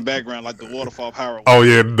pyro in the background, like the waterfall pyro. Oh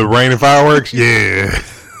yeah, the rain and fireworks. Yeah.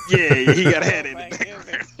 Yeah, he gotta have it in the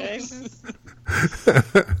background.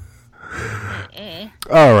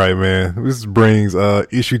 All right, man. This brings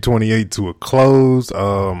issue 28 to a close.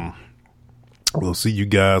 We'll see you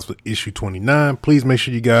guys for issue 29. Please make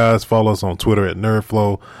sure you guys follow us on Twitter at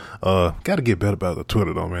NerdFlow. Got to get better about the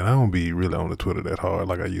Twitter though, man. I don't be really on the Twitter that hard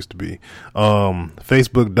like I used to be.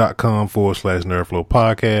 Facebook.com/NerdFlow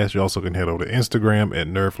Podcast. You also can head over to Instagram at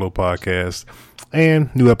NerdFlow Podcast.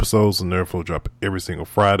 And new episodes of NerdFlow drop every single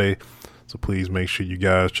Friday. So please make sure you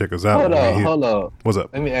guys check us out. Hold up. What's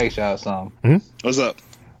up? Let me ask y'all something. What's up?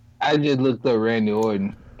 I just looked up Randy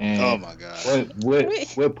Orton. And oh my god!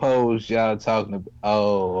 What pose y'all talking about?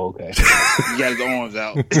 Oh, okay. You got his arms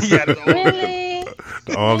out. You got his arms out.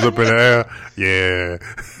 The arms up in the air. Yeah.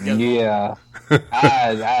 Yeah.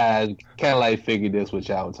 I kind of like figured this what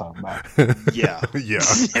y'all were talking about. Yeah. Yeah.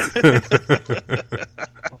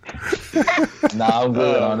 Nah, I'm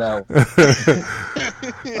good on that one.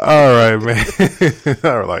 All right, man.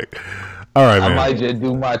 All right, man. I might just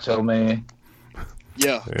do Macho Man.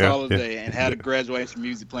 Yeah, all day, and had a graduation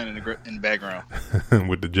music playing in the background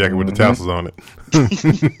with the jacket with the tassels on it.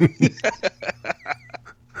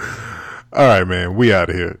 All right, man, we out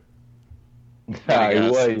of here. All right,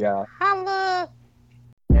 what y'all? Holla.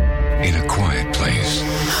 In a quiet place,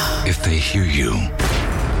 if they hear you,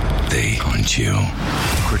 they hunt you.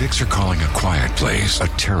 Critics are calling A Quiet Place a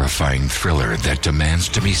terrifying thriller that demands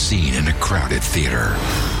to be seen in a crowded theater.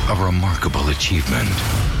 A remarkable achievement.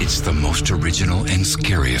 It's the most original and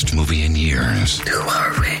scariest movie in years. Who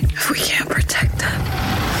are we if we can't protect them?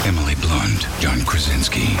 Emily Blunt, John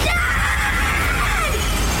Krasinski.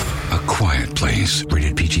 A Quiet Place,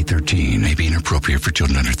 rated PG-13, may be inappropriate for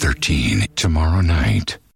children under 13. Tomorrow night.